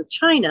relations with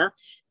China.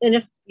 And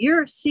if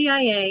you're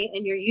CIA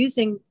and you're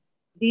using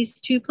these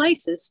two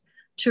places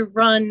to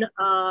run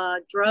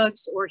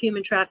drugs or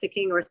human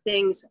trafficking or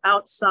things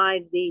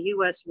outside the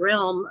US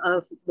realm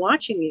of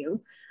watching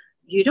you,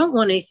 you don't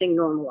want anything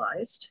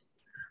normalized.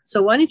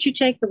 So why don't you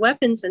take the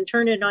weapons and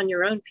turn it on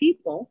your own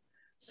people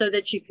so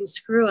that you can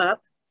screw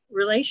up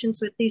relations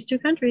with these two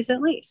countries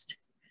at least?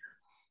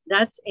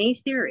 That's a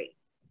theory.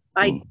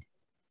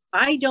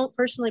 I don't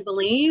personally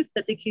believe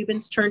that the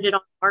Cubans turned it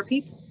on our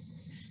people.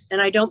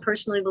 And I don't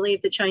personally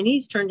believe the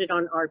Chinese turned it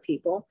on our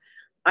people.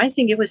 I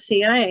think it was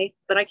CIA,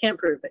 but I can't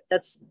prove it.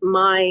 That's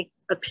my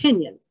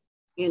opinion,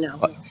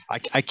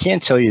 I can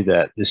tell you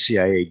that the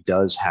CIA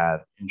does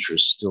have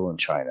interest still in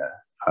China.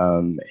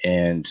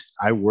 And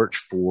I worked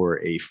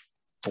for a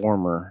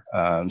former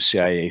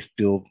CIA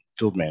field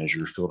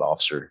manager, field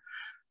officer.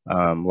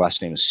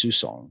 Last name is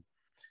Susong,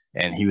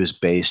 and he was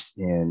based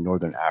in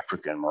Northern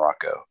Africa and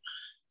Morocco.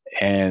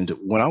 And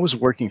when I was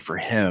working for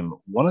him,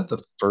 one of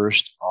the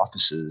first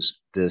offices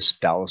this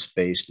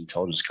Dallas-based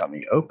intelligence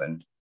company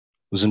opened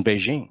was in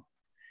Beijing.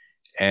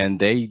 And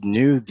they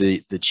knew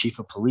the chief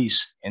of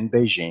police in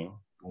Beijing,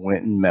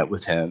 went and met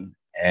with him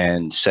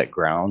and set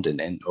ground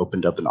and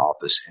opened up an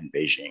office in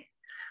Beijing.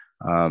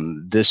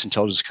 This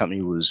intelligence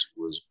company was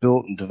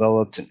built and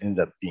developed and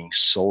ended up being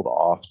sold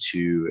off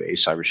to a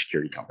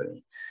cybersecurity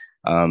company.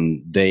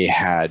 They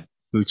had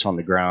boots on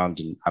the ground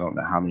in I don't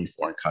know how many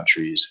foreign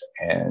countries.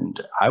 And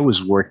I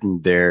was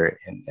working there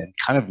and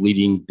kind of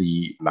leading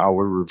the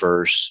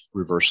malware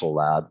reversal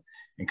lab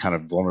and kind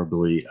of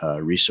vulnerability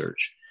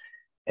research.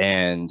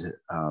 And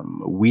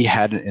we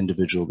had an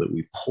individual that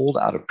we pulled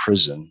out of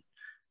prison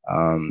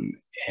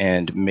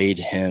and made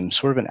him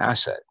sort of an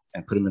asset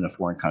and put him in a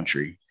foreign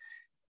country.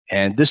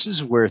 And this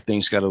is where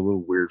things got a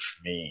little weird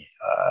for me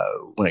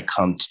when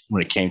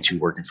it came to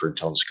working for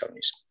intelligence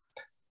companies.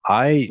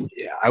 I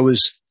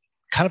was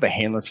kind of a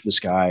handler for this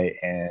guy,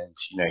 and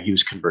he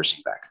was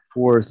conversing back and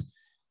forth,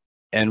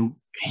 and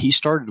he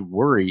started to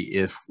worry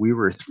if we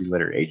were a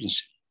three-letter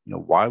agency.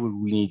 Why would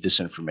we need this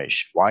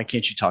information? Why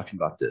can't you talk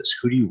about this?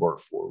 Who do you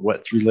work for?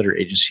 What three-letter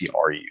agency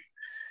are you?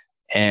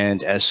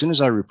 And as soon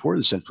as I reported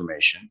this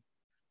information,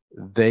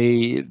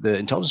 the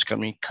intelligence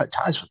company cut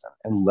ties with him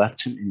and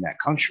left him in that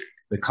country,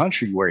 the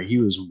country where he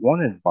was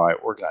wanted by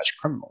organized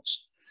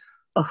criminals.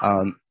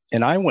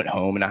 And I went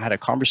home and I had a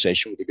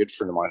conversation with a good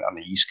friend of mine on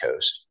the East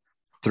Coast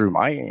through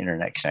my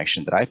internet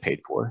connection that I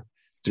paid for,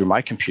 through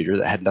my computer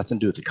that had nothing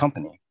to do with the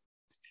company.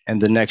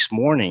 And the next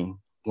morning,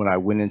 when I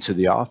went into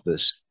the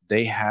office,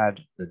 they had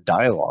the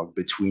dialogue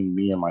between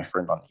me and my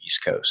friend on the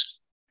East Coast.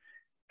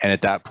 And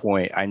at that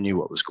point, I knew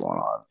what was going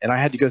on. And I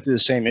had to go through the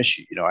same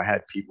issue. I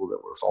had people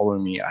that were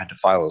following me. I had to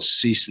file a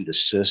cease and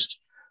desist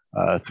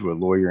through a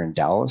lawyer in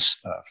Dallas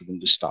for them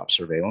to stop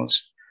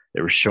surveillance.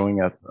 They were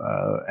showing up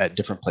at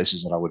different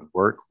places that I would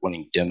work,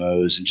 wanting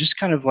demos and just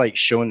kind of like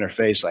showing their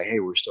face like, hey,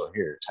 we're still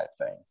here type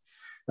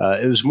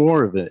thing. It was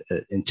more of an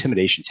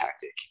intimidation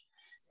tactic.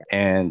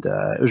 And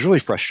it was really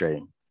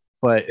frustrating.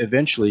 But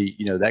eventually,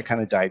 that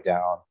kind of died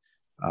down.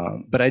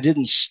 But I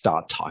didn't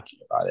stop talking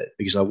about it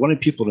because I wanted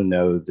people to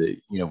know that,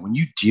 when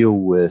you deal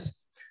with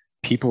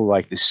people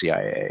like the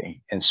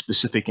CIA and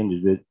specific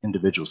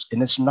individuals,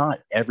 and it's not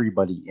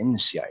everybody in the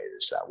CIA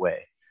that's that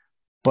way,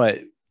 but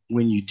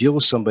when you deal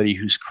with somebody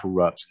who's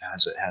corrupt and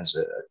has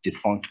a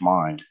defunct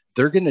mind,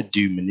 they're going to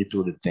do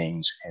manipulative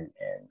things and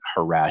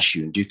harass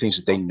you and do things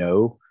that they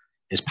know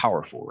is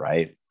powerful,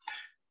 right?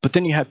 But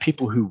then you have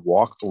people who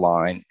walk the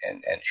line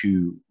and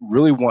who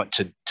really want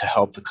to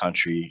help the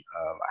country.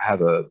 I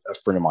have a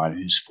friend of mine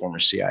who's former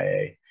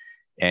CIA,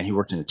 and he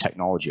worked in the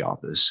technology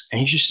office, and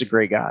he's just a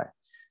great guy,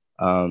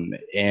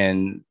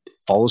 and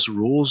follows the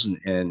rules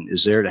and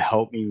is there to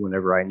help me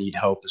whenever I need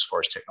help as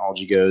far as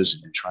technology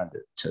goes and trying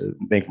to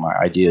make my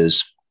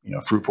ideas,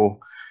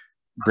 fruitful.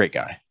 Great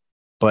guy.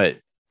 But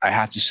I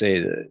have to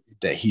say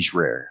that he's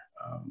rare.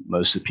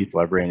 Most of the people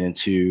I've ran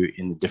into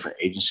in the different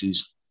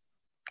agencies,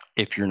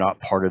 if you're not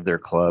part of their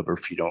club or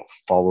if you don't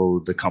follow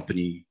the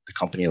company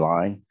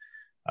line,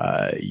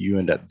 you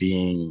end up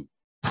being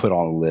put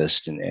on a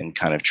list and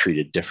kind of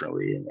treated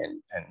differently.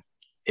 And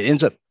it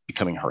ends up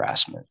becoming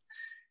harassment.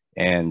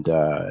 And,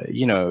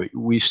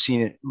 we've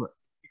seen it,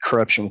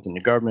 corruption within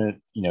the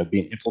government,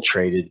 being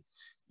infiltrated,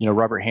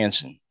 Robert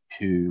Hansen,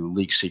 who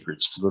leaked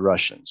secrets to the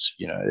Russians,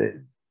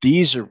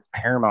 these are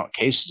paramount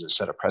cases that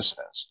set a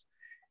precedence.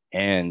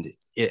 And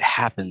it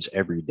happens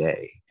every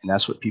day. And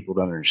that's what people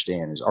don't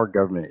understand is our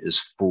government is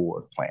full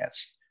of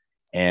plants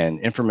and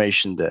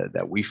information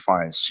that we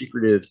find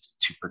secretive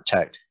to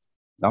protect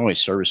not only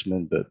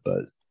servicemen,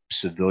 but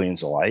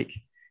civilians alike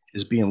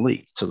is being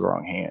leaked to the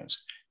wrong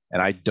hands.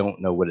 And I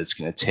don't know what it's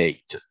going to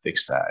take to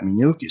fix that. I mean,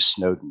 you look at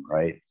Snowden,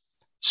 right?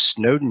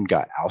 Snowden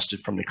got ousted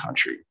from the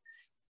country,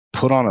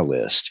 put on a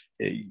list.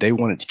 They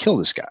wanted to kill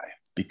this guy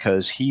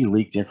because he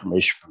leaked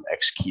information from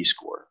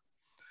XKeyscore.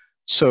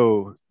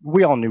 So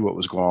we all knew what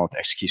was going on with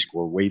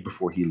XKeyscore way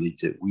before he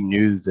leaked it. We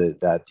knew that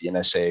the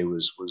NSA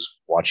was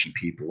watching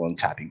people and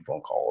tapping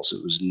phone calls.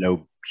 It was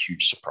no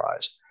huge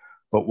surprise.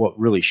 But what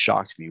really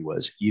shocked me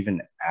was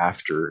even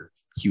after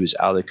he was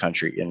out of the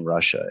country in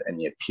Russia and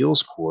the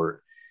appeals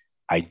court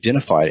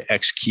identified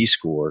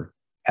XKeyscore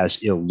as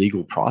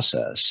illegal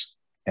process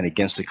and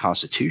against the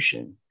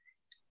Constitution,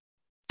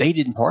 they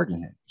didn't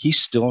pardon him. He's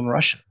still in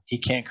Russia. He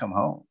can't come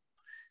home.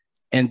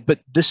 But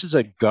this is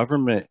a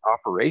government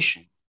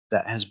operation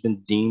that has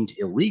been deemed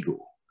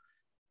illegal,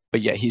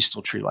 but yet he's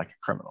still treated like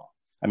a criminal.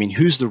 I mean,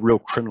 who's the real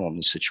criminal in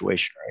this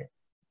situation, right?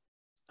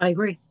 I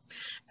agree.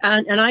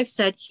 And I've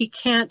said he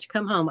can't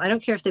come home. I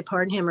don't care if they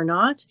pardon him or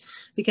not,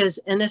 because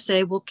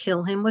NSA will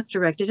kill him with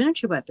directed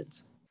energy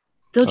weapons.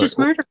 They'll just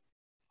murder him.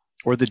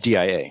 Or the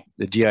DIA.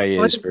 The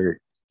DIA is very,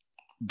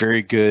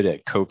 very good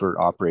at covert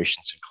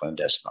operations and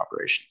clandestine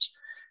operations.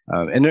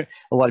 And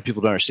a lot of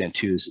people don't understand,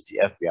 too, is that the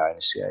FBI and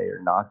the CIA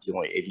are not the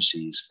only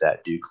agencies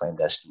that do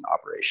clandestine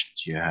operations.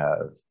 operations, you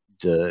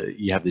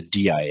have the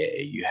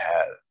DIA, you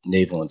have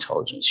naval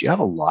intelligence, you have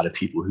a lot of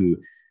people who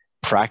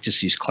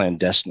practice these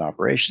clandestine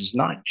operations,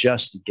 not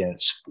just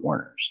against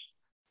foreigners,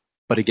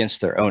 but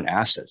against their own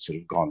assets that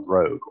have gone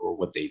rogue or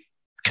what they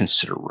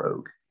consider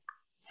rogue.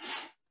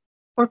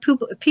 Or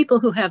people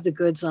who have the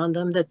goods on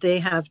them that they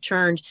have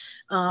turned,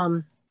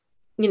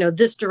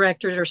 this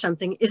directorate or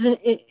something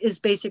is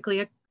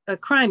basically a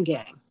crime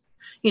gang.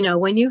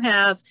 When you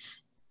have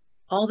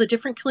all the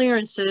different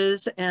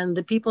clearances and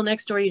the people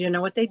next door, you don't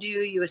know what they do.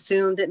 You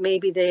assume that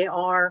maybe they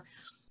are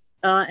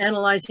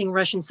analyzing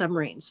Russian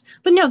submarines,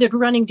 but no, they're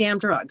running damn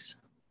drugs,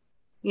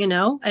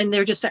 and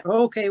they're just saying,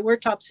 oh, okay, we're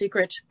top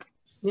secret,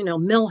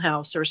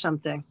 Millhouse or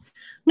something.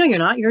 No, you're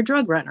not. You're a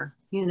drug runner,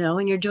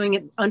 and you're doing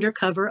it under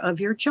cover of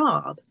your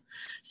job.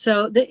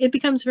 So it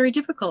becomes very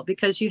difficult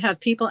because you have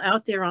people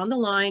out there on the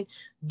line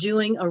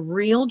doing a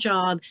real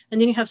job, and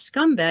then you have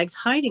scumbags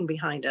hiding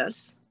behind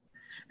us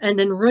and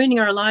then ruining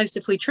our lives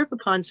if we trip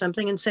upon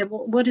something and say,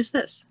 well, what is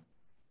this?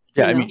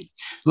 Yeah, I mean,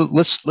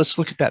 let's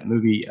look at that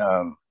movie,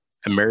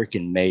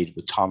 American Made,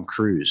 with Tom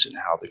Cruise, and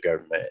how the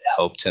government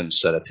helped him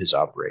set up his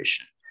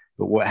operation.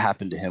 But what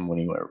happened to him when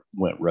he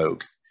went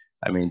rogue?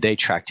 I mean, they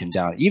tracked him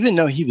down. Even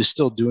though he was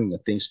still doing the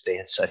things that they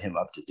had set him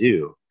up to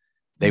do,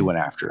 they went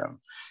after him.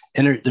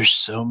 And there's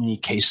so many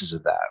cases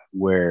of that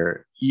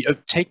where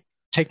take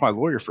my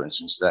lawyer, for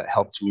instance, that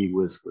helped me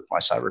with my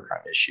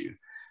cybercrime issue.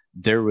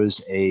 There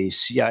was a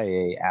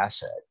CIA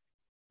asset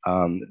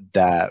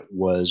that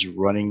was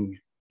running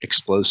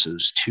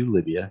explosives to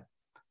Libya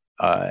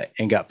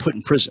and got put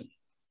in prison.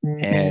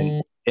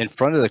 And in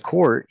front of the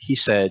court, he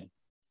said,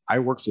 I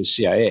work for the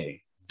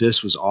CIA.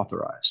 This was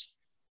authorized.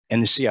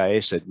 And the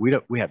CIA said,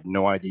 we have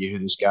no idea who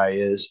this guy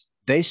is.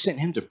 They sent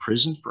him to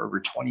prison for over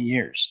 20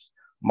 years.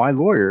 My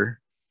lawyer,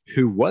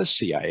 who was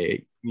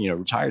CIA,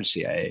 retired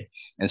CIA,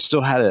 and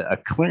still had a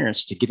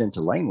clearance to get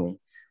into Langley,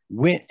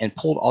 went and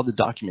pulled all the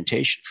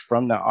documentation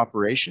from that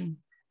operation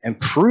and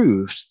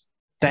proved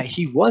that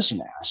he was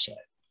an asset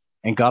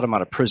and got him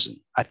out of prison.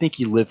 I think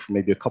he lived for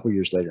maybe a couple of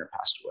years later and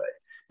passed away.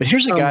 But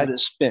here's a guy that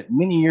spent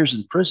many years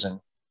in prison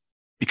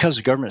because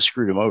the government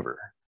screwed him over,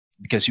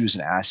 because he was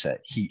an asset.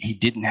 He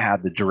didn't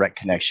have the direct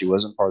connection. He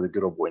wasn't part of the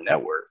good old boy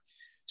network.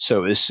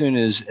 So as soon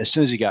as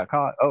he got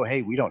caught, oh,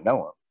 hey, we don't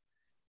know him.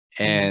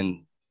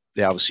 And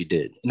they obviously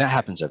did. And that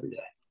happens every day.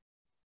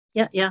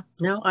 Yeah.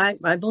 No,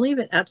 I believe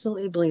it.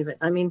 Absolutely believe it.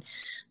 I mean,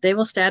 they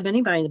will stab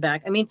anybody in the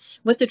back. I mean,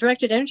 with the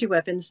directed energy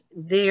weapons,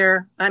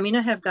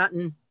 I have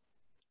gotten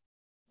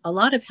a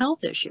lot of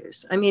health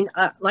issues. I mean,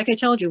 like I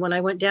told you, when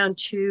I went down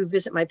to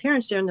visit my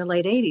parents, they're in their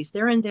late 80s.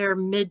 They're in their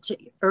mid to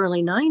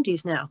early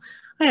 90s now.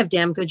 I have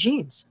damn good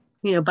genes.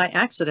 By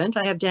accident,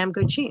 I have damn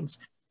good genes.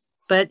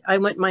 But I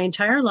went my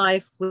entire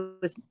life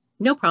with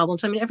no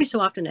problems. I mean, every so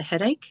often a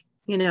headache,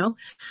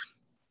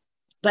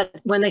 But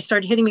when they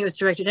started hitting me with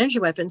directed energy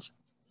weapons,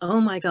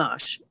 oh my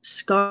gosh,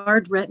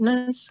 scarred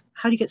retinas.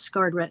 How do you get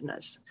scarred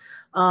retinas?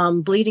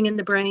 Bleeding in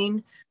the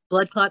brain,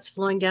 blood clots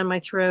flowing down my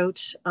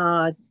throat,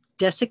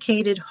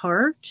 desiccated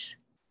heart,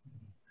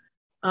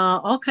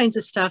 all kinds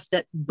of stuff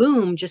that,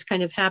 boom, just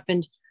kind of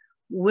happened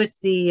with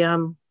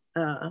the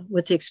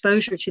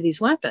exposure to these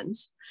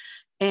weapons.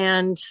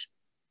 And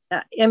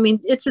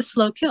it's a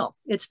slow kill.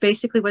 It's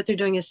basically what they're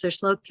doing is they're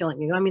slow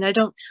killing you. I mean, I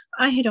don't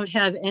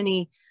have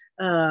any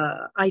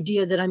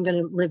idea that I'm going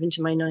to live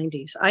into my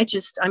 90s.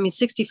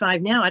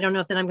 65 now. I don't know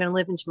if I'm going to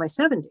live into my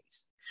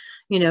 70s,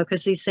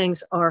 because these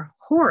things are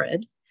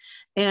horrid.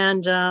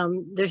 And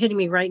they're hitting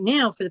me right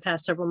now for the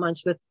past several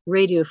months with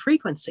radio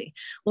frequency.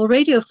 Well,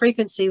 radio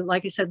frequency,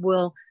 like I said,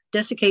 will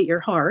desiccate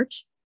your heart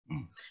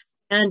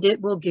and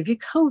it will give you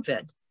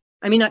COVID.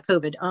 I mean, not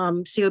COVID,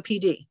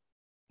 COPD.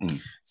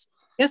 So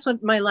guess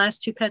what my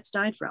last two pets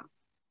died from?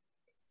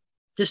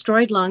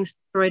 Destroyed lungs,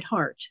 destroyed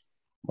heart.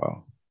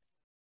 Wow.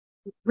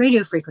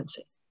 Radio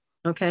frequency.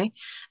 Okay.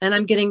 And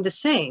I'm getting the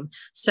same.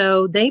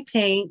 So they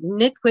pay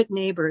nitwit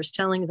neighbors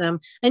telling them,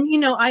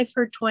 and I've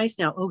heard twice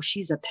now, oh,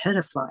 she's a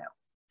pedophile.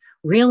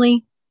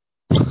 Really?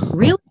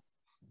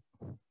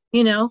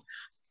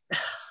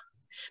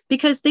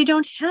 Because they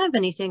don't have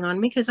anything on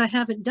me because I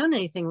haven't done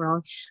anything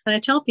wrong. And I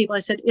tell people, I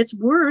said, it's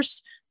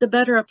worse, the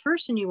better a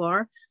person you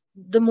are,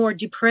 the more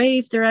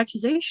depraved their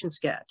accusations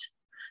get.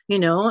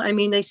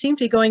 They seem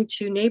to be going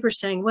to neighbors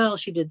saying, well,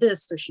 she did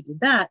this or she did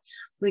that.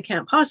 We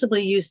can't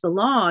possibly use the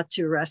law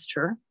to arrest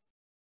her.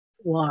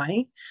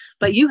 Why?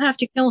 But you have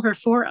to kill her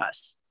for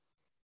us.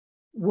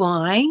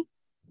 Why?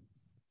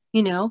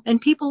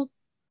 And people,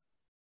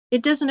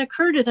 it doesn't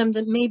occur to them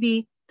that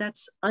maybe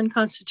that's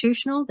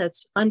unconstitutional,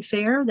 that's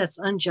unfair, that's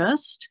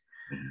unjust,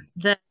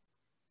 that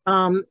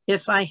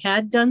if I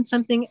had done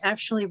something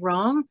actually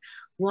wrong,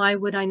 why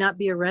would I not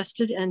be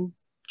arrested and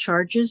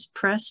charges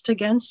pressed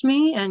against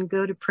me and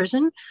go to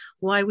prison?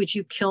 Why would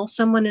you kill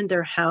someone in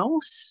their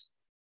house?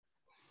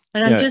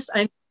 And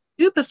I'm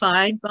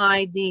stupefied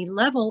by the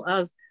level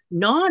of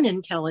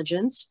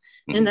non-intelligence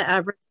in the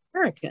average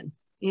American,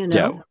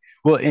 Yeah.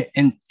 Well,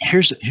 and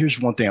here's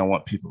one thing I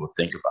want people to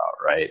think about,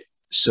 right?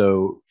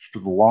 So for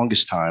the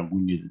longest time, we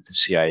knew that the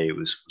CIA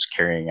was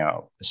carrying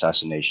out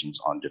assassinations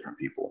on different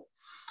people.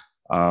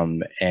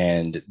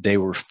 And they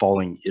were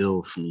falling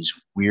ill from these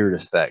weird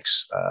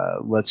effects.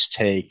 Let's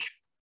take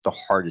the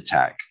heart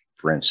attack,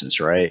 for instance,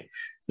 right?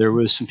 There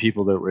was some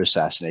people that were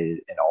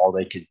assassinated, and all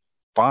they could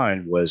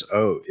find was,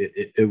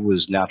 it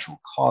was natural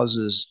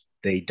causes.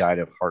 They died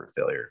of heart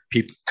failure.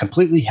 People,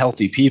 completely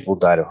healthy people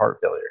died of heart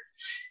failure.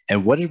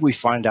 And what did we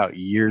find out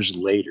years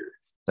later?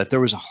 That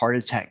there was a heart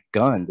attack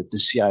gun that the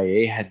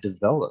CIA had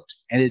developed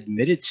and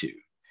admitted to.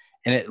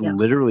 And it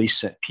literally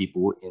sent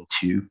people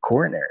into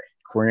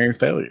coronary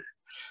failure.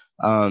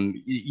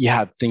 You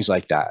have things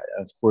like that.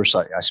 Of course,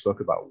 I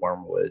spoke about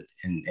wormwood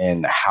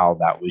and how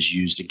that was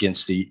used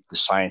against the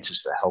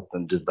scientists that helped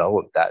them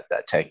develop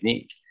that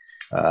technique.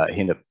 He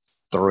ended up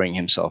throwing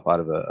himself out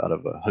of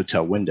a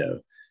hotel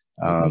window,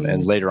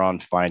 and later on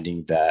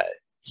finding that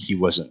he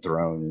wasn't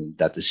thrown and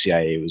that the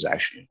CIA was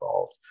actually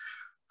involved.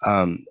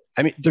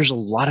 I mean, there's a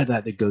lot of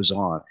that goes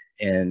on,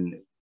 and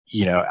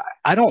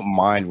I don't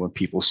mind when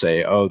people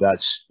say, "Oh,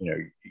 that's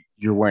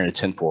you're wearing a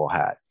tinfoil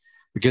hat,"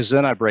 because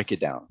then I break it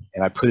down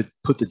and I put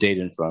the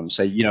data in front of them,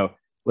 say,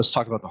 let's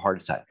talk about the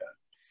heart attack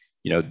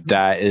gun.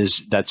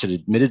 That's an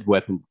admitted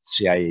weapon the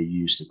CIA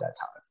used at that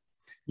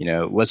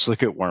time. Let's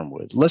look at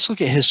wormwood. Let's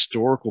look at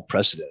historical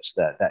precedents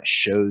that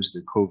shows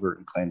the covert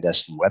and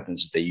clandestine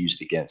weapons that they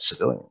used against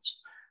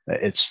civilians.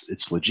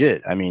 It's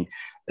legit. I mean,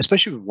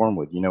 especially with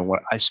wormwood, when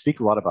I speak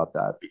a lot about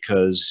that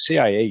because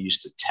CIA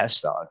used to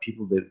test on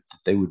people that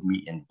they would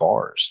meet in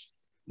bars,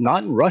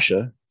 not in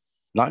Russia,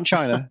 not in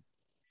China,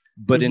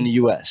 but in the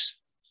U.S.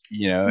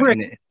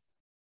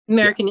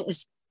 American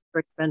is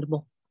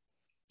expendable.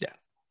 Yeah,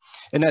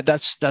 and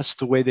that's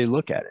the way they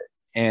look at it.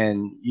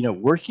 And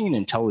working in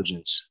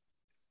intelligence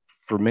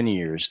for many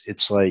years,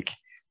 it's like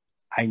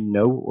I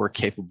know what we're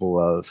capable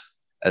of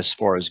as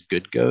far as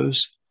good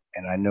goes,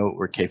 and I know what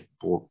we're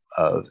capable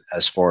of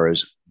as far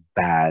as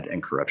bad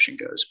and corruption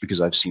goes, because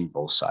I've seen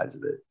both sides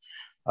of it.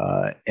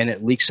 And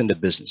it leaks into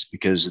business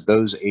because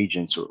those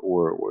agents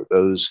or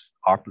those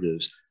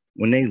operatives,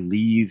 when they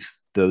leave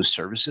those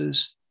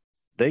services,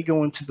 they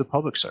go into the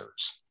public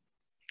service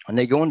and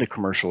they go into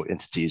commercial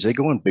entities, they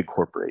go in big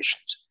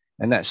corporations,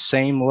 and that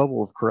same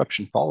level of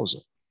corruption follows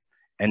them.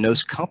 And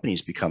those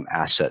companies become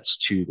assets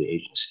to the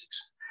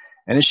agencies.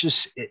 And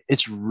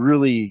it's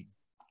really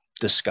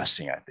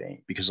disgusting, I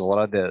think, because a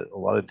lot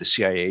of the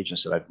CIA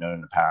agents that I've known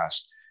in the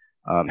past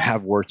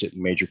have worked at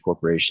major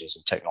corporations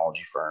and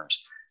technology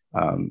firms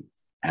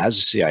as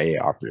a CIA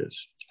operative,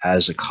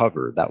 as a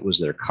cover. That was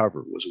their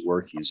cover, was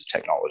working as a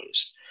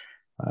technologist,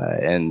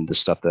 and the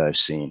stuff that I've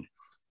seen.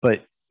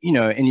 But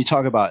and you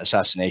talk about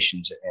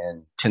assassinations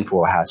and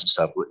tinfoil hats and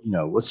stuff.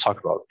 Let's talk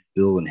about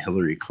Bill and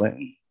Hillary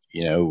Clinton.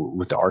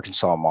 With the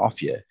Arkansas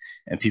Mafia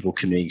and people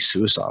committing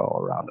suicide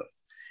all around them.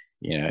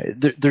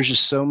 There's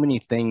just so many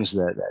things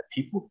that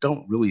people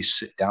don't really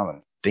sit down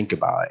and think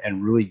about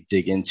and really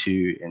dig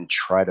into and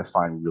try to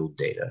find real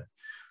data.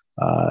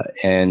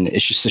 And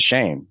it's just a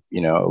shame. A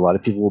lot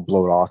of people will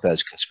blow it off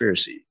as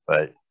conspiracy,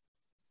 but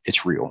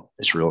it's real.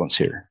 It's real and it's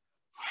here.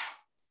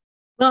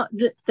 Well,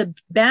 the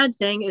bad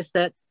thing is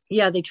that,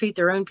 they treat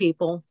their own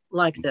people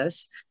like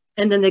this.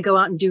 And then they go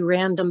out and do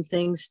random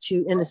things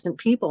to innocent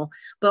people.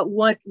 But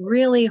what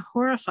really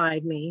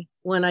horrified me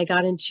when I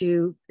got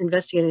into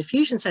investigating the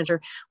fusion center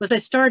was I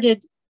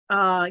started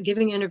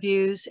giving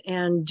interviews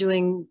and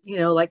doing,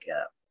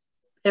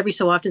 every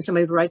so often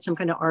somebody would write some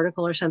kind of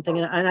article or something,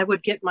 and I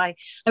would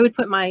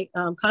put my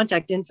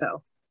contact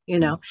info.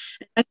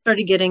 I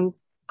started getting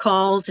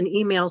calls and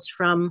emails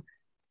from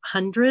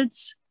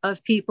hundreds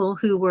of people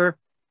who were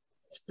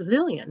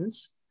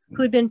civilians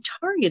who had been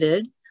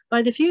targeted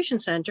by the fusion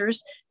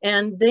centers,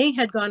 and they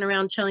had gone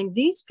around telling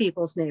these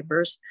people's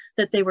neighbors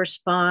that they were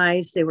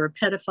spies, they were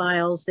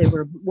pedophiles, they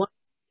were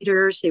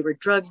leaders, they were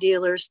drug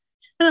dealers.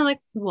 And I'm like,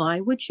 why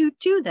would you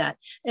do that?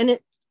 And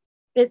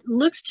it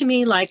looks to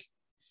me like,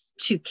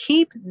 to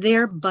keep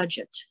their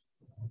budget,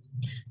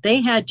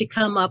 they had to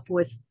come up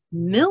with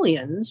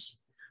millions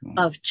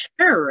of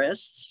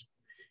terrorists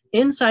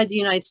inside the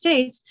United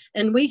States,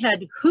 and we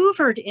had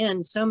hoovered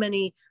in so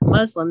many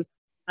Muslims.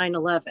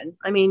 9/11.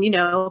 I mean,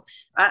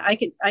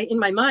 I in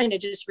my mind, I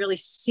just really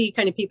see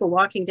kind of people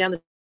walking down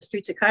the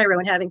streets of Cairo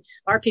and having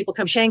our people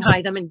come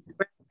Shanghai them and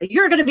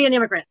you're going to be an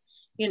immigrant,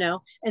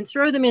 and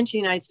throw them into the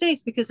United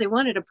States because they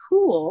wanted a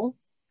pool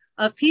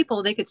of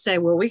people. They could say,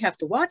 well, we have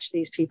to watch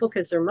these people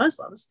because they're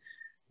Muslims.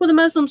 Well, the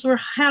Muslims were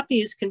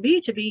happy as can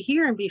be to be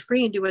here and be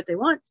free and do what they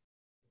want.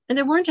 And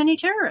there weren't any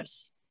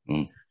terrorists.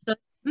 So,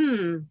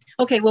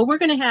 okay, well, we're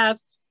going to have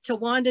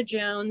Tawanda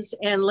Jones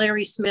and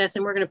Larry Smith,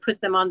 and we're going to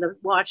put them on the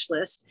watch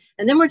list.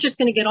 And then we're just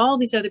going to get all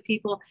these other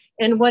people.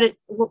 And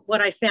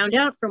what I found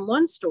out from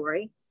one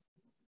story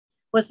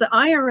was the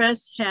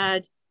IRS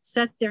had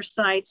set their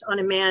sights on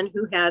a man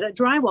who had a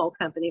drywall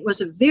company. It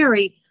was a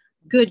very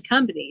good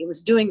company. It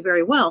was doing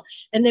very well.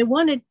 And they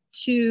wanted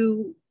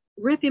to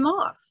rip him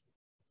off.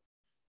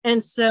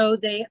 And so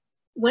they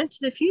went to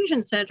the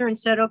Fusion Center and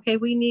said, okay,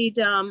 we need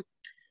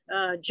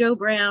Joe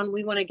Brown.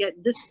 We want to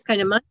get this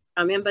kind of money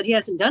come in, but he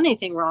hasn't done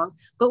anything wrong.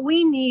 But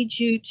we need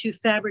you to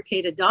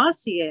fabricate a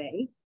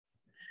dossier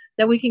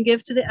that we can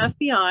give to the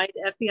FBI.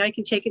 The FBI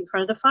can take it in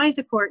front of the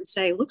FISA court and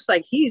say, looks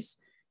like he's,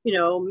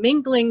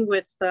 mingling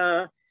with,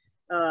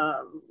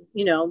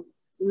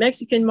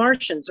 Mexican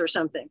Martians or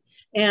something.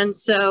 And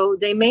so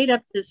they made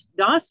up this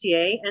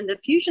dossier, and the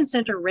Fusion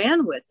Center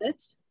ran with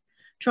it,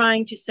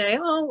 trying to say,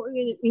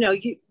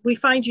 we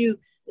find you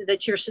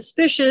that you're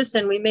suspicious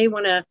and we may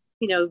want to,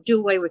 do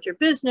away with your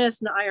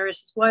business. And the IRS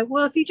is why,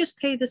 well, if you just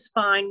pay this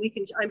fine,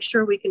 I'm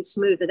sure we can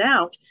smooth it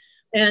out.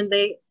 And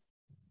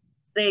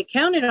they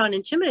counted on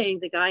intimidating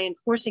the guy and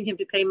forcing him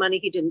to pay money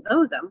he didn't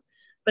owe them,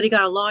 but he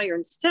got a lawyer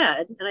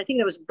instead. And I think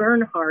that was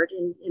Bernhardt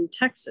in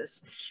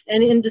Texas.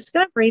 And in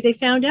discovery, they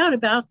found out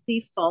about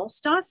the false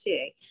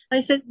dossier.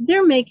 I said,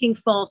 they're making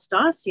false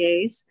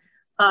dossiers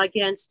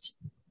against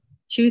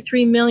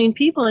 2-3 million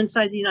people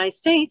inside the United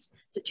States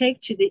to take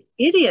to the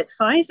idiot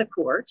FISA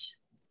court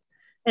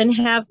and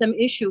have them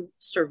issue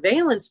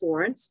surveillance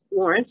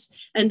warrants.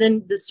 And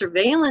then the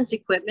surveillance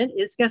equipment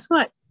is, guess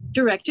what?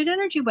 Directed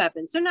energy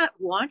weapons. They're not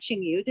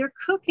watching you, they're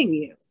cooking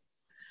you,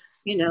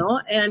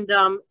 and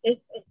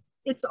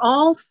it's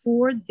all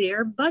for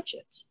their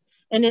budget.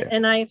 And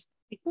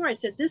before I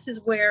said, this is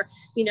where,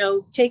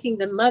 taking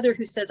the mother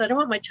who says, I don't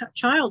want my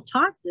child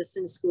taught this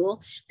in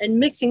school, and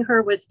mixing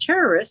her with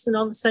terrorists. And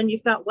all of a sudden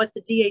you've got what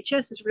the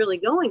DHS is really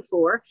going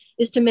for,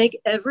 is to make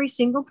every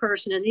single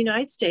person in the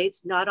United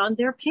States not on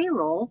their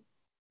payroll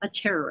a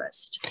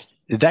terrorist.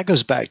 That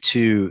goes back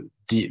to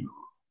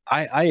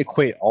I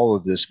equate all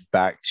of this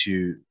back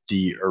to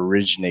the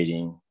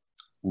originating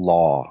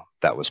law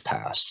that was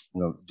passed,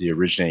 the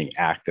originating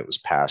act that was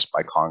passed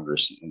by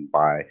Congress and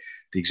by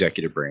the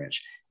executive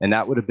branch. And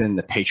that would have been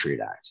the Patriot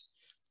Act.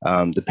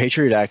 The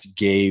Patriot Act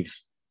gave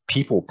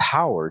people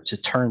power to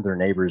turn their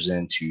neighbors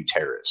into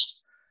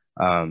terrorists.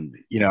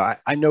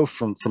 I know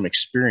from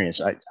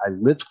experience, I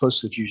lived close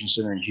to the Fusion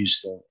Center in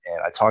Houston,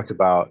 and I talked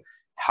about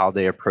how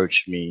they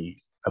approached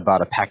me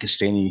about a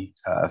Pakistani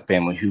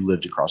family who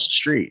lived across the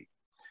street.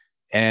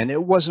 And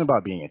it wasn't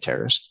about being a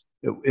terrorist.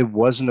 It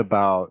wasn't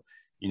about,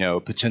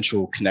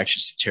 potential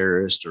connections to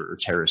terrorists or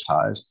terrorist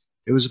ties.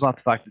 It was about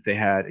the fact that they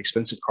had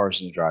expensive cars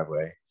in the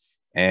driveway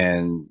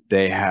and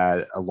they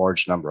had a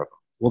large number of them.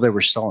 Well, they were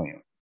selling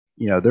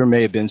them. There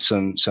may have been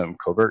some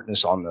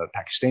covertness on the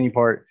Pakistani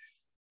part,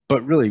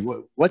 but really,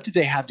 what did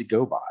they have to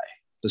go by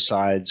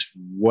besides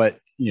what,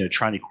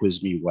 trying to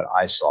quiz me what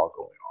I saw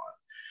going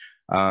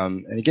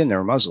on? And again, they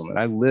were Muslim. And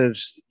I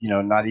lived,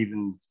 not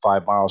even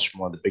 5 miles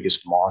from one of the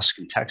biggest mosques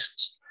in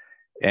Texas.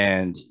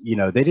 And,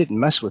 they didn't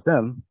mess with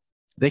them.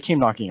 They came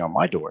knocking on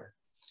my door.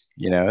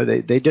 They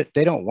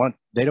don't want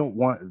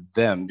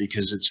them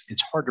because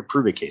it's hard to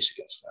prove a case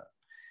against them.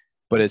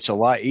 But it's a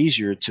lot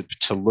easier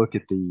to look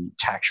at the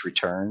tax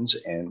returns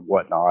and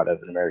whatnot of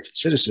an American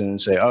citizen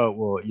and say, oh,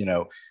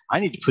 well, I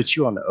need to put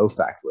you on the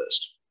OFAC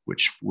list,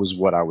 which was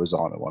what I was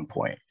on at one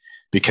point,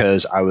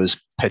 because I was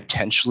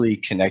potentially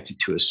connected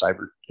to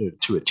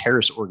a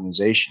terrorist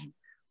organization,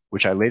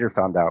 which I later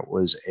found out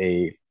was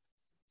a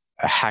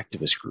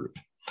hacktivist group,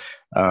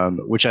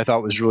 which I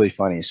thought was really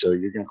funny. So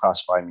you're going to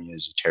classify me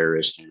as a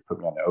terrorist and you put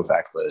me on the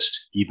OFAC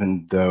list,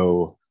 even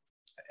though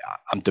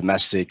I'm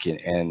domestic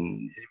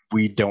and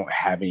we don't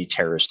have any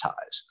terrorist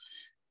ties.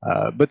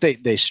 But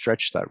they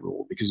stretch that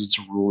rule because it's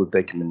a rule that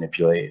they can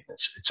manipulate.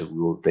 It's a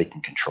rule that they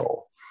can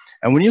control.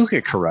 And when you look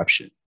at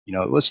corruption,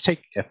 let's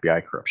take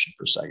FBI corruption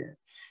for a second.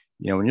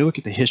 When you look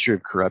at the history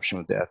of corruption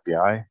with the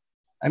FBI,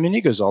 I mean,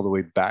 it goes all the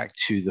way back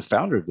to the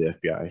founder of the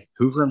FBI,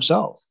 Hoover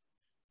himself.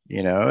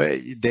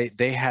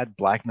 They had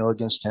blackmail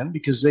against him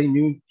because they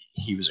knew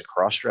he was a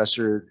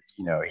cross-dresser.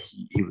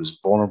 He was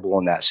vulnerable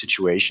in that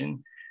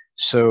situation.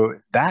 So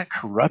that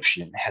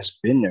corruption has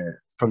been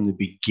there from the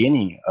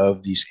beginning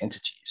of these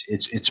entities.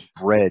 It's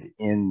bred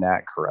in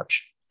that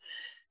corruption.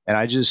 And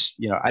I just,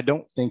 I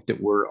don't think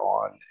that we're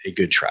on a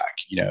good track,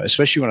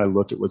 especially when I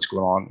look at what's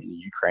going on in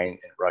Ukraine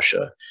and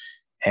Russia.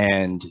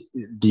 And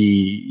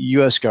the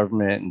US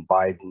government and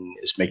Biden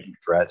is making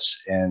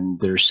threats, and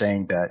they're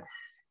saying that,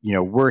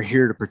 we're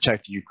here to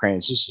protect the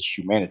Ukrainians. This is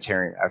a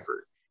humanitarian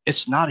effort.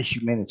 It's not a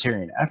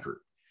humanitarian effort.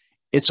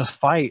 It's a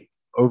fight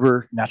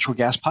over natural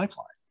gas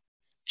pipeline,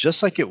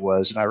 just like it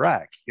was in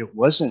Iraq. It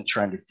wasn't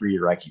trying to free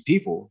Iraqi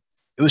people.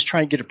 It was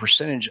trying to get a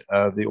percentage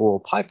of the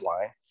oil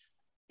pipeline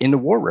in the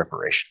war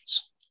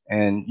reparations.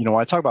 And, when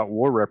I talk about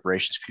war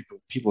reparations,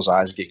 people's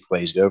eyes get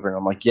glazed over. And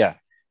I'm like, yeah,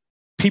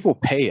 people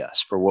pay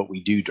us for what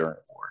we do during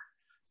war.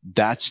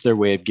 That's their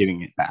way of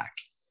giving it back.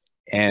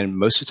 And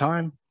most of the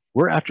time,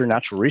 we're after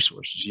natural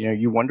resources.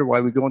 You wonder why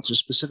we go into a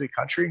specific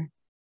country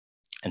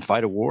and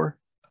fight a war.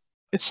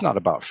 It's not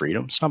about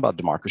freedom. It's not about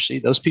democracy.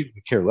 Those people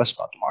could care less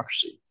about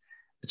democracy.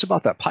 It's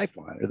about that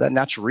pipeline or that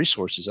natural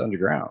resources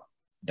underground.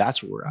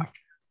 That's what we're after.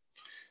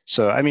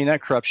 So, I mean,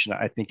 that corruption,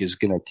 I think, is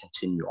going to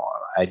continue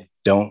on. I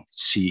don't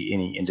see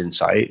any end in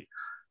sight.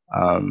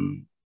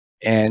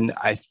 And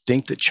I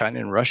think that China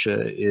and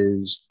Russia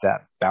is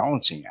that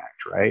balancing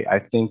act, right? I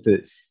think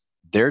that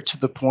they're to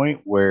the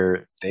point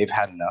where they've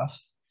had enough.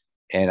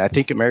 And I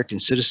think American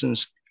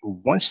citizens,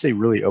 once they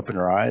really open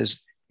their eyes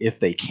if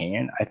they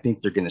can, I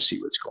think they're going to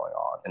see what's going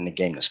on in the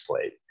game that's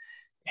played.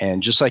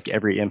 And just like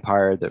every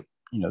empire that,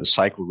 the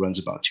cycle runs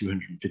about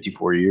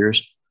 254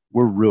 years,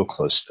 we're real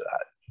close to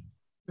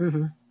that.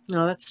 Mm-hmm.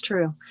 No, that's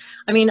true.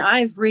 I mean,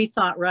 I've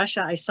rethought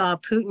Russia. I saw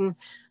Putin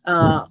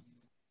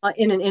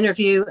in an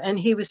interview, and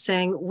he was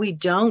saying, we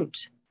don't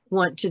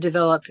want to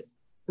develop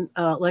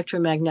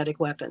electromagnetic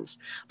weapons,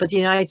 but the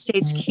United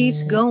States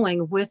keeps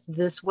going with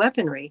this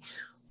weaponry.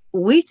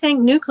 We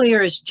think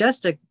nuclear is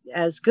just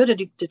as good a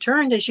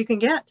deterrent as you can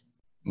get.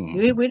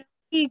 We don't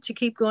need to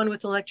keep going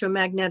with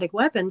electromagnetic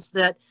weapons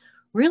that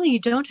really you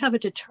don't have a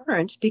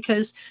deterrent,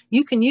 because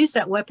you can use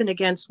that weapon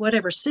against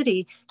whatever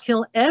city,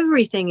 kill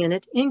everything in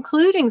it,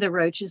 including the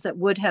roaches that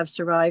would have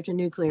survived a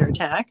nuclear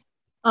attack,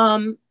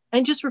 and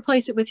just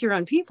replace it with your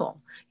own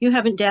people. You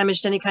haven't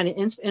damaged any kind of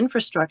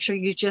infrastructure.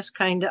 You just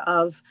kind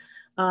of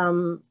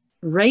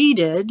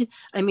raided.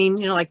 I mean,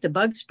 like the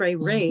bug spray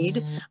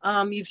raid.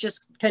 You've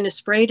just kind of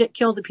sprayed it,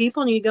 killed the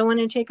people, and you go in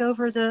and take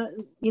over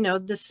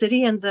the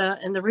city and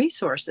the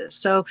resources.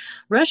 So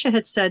Russia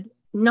had said,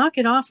 knock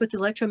it off with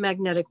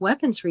electromagnetic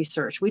weapons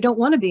research. We don't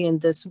want to be in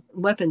this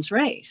weapons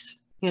race,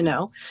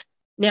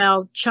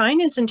 Now,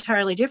 China is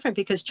entirely different,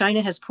 because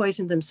China has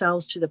poisoned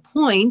themselves to the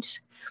point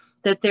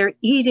that they're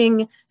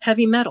eating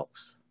heavy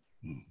metals.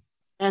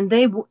 And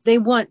they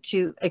want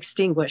to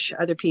extinguish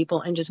other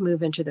people and just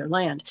move into their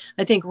land.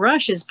 I think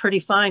Russia is pretty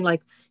fine.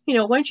 Like, why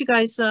don't you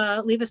guys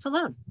leave us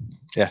alone?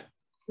 Yeah.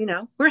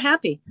 We're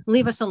happy.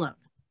 Leave us alone.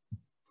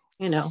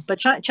 But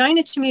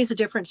China to me is a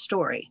different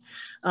story.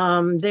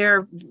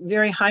 They're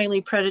very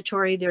highly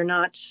predatory. They're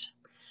not,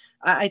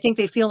 I think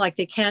they feel like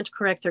they can't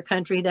correct their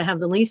country. They have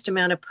the least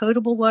amount of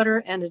potable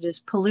water, and it is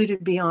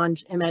polluted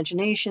beyond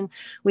imagination.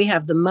 We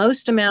have the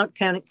most amount,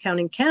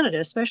 counting Canada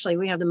especially,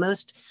 we have the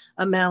most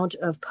amount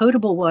of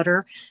potable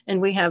water, and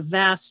we have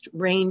vast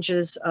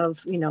ranges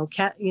of,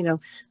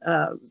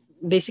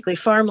 basically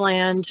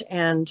farmland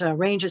and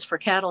ranges for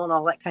cattle and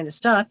all that kind of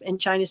stuff. And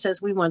China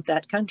says, we want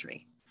that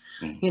country,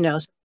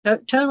 So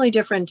totally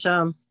different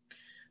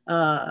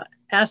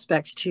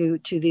aspects to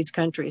these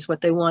countries,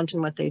 what they want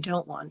and what they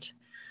don't want.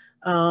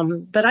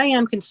 But I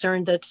am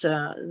concerned that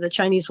the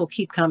Chinese will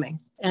keep coming,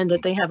 and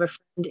that they have a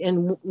friend in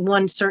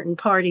one certain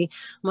party,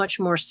 much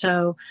more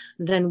so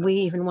than we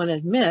even want to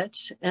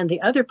admit. And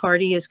the other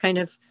party is kind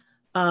of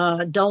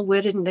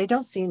dull-witted, and they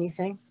don't see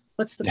anything.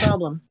 What's the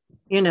problem?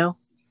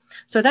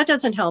 So that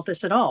doesn't help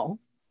us at all.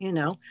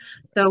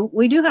 So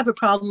we do have a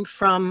problem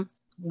from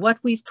what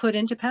we've put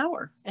into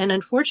power. And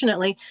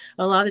unfortunately,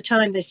 a lot of the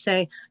time they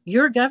say,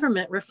 your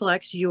government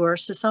reflects your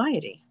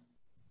society.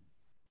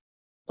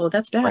 Well,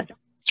 that's bad. Right.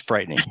 It's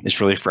frightening. It's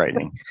really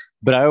frightening.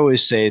 But I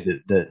always say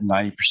that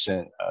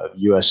 90% of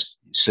U.S.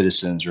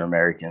 citizens or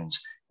Americans,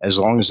 as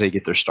long as they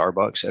get their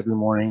Starbucks every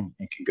morning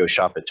and can go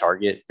shop at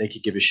Target, they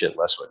could give a shit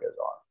less what goes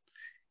on.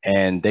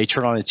 And they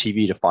turn on the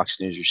TV to Fox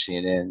News or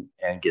CNN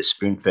and get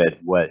spoon-fed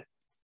what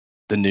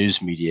the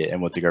news media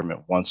and what the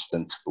government wants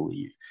them to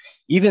believe.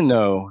 Even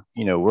though,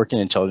 working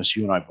in intelligence,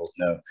 you and I both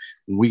know,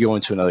 when we go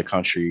into another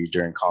country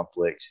during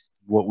conflict,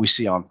 what we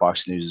see on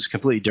Fox News is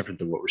completely different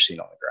than what we're seeing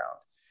on the ground.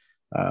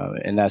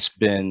 And that's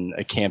been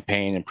a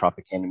campaign and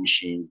propaganda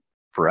machine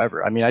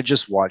forever. I mean, I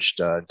just watched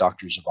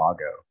Dr.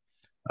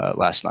 Zhivago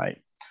last night,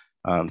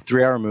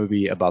 3-hour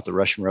movie about the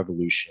Russian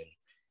Revolution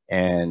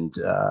and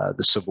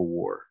the Civil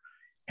War,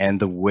 and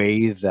the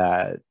way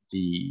that the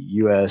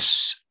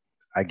U.S.,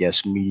 I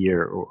guess, media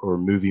or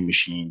movie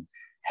machine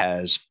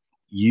has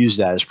used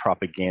that as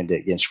propaganda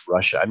against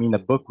Russia. I mean, the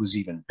book was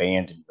even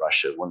banned in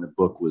Russia when the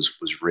book was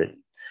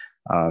written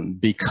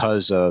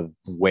because of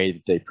the way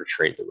that they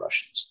portrayed the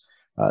Russians.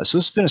 So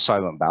this has been a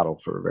silent battle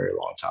for a very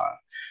long time.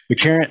 But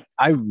Karen,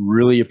 I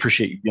really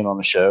appreciate you being on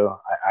the show.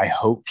 I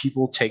hope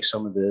people take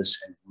some of this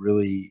and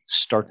really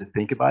start to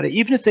think about it.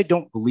 Even if they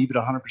don't believe it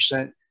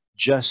 100%,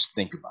 just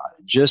think about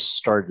it. Just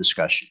start a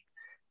discussion.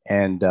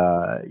 And,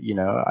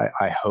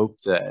 I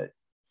hope that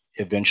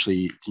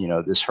eventually,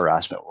 this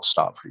harassment will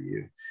stop for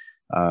you.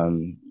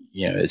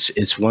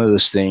 It's one of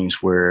those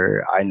things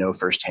where I know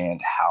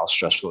firsthand how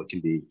stressful it can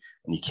be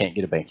when you can't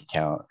get a bank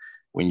account,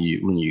 when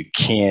you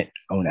can't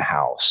own a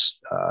house.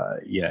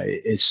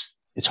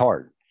 It's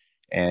hard,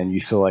 and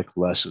you feel like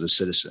less of a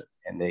citizen.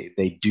 And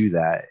they do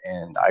that,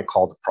 and I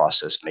call the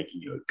process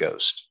making you a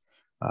ghost.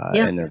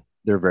 And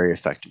they're very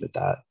effective at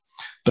that.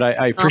 But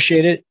I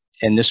appreciate it,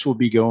 and this will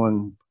be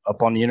going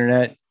up on the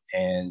internet.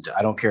 And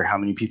I don't care how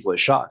many people it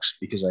shocks,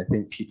 because I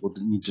think people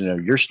need to know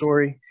your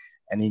story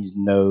and need to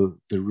know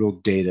the real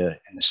data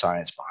and the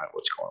science behind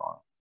what's going on.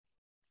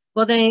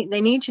 Well, they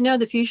need to know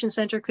the Fusion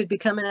Center could be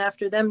coming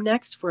after them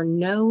next for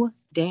no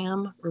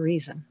damn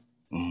reason.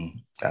 Mm-hmm.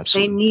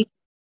 Absolutely.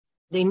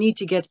 They need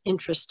to get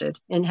interested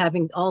in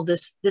having all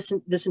this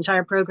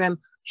entire program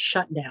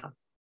shut down.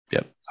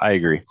 Yep, I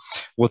agree.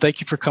 Well,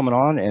 thank you for coming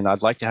on, and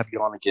I'd like to have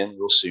you on again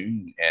real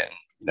soon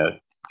and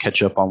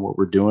catch up on what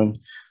we're doing.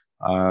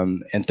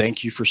 And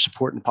thank you for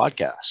supporting the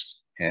podcast.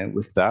 And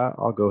with that,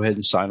 I'll go ahead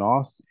and sign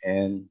off.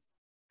 And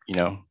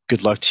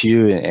good luck to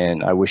you,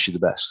 and I wish you the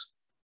best.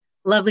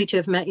 Lovely to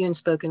have met you and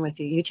spoken with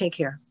you. You take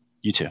care.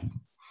 You too.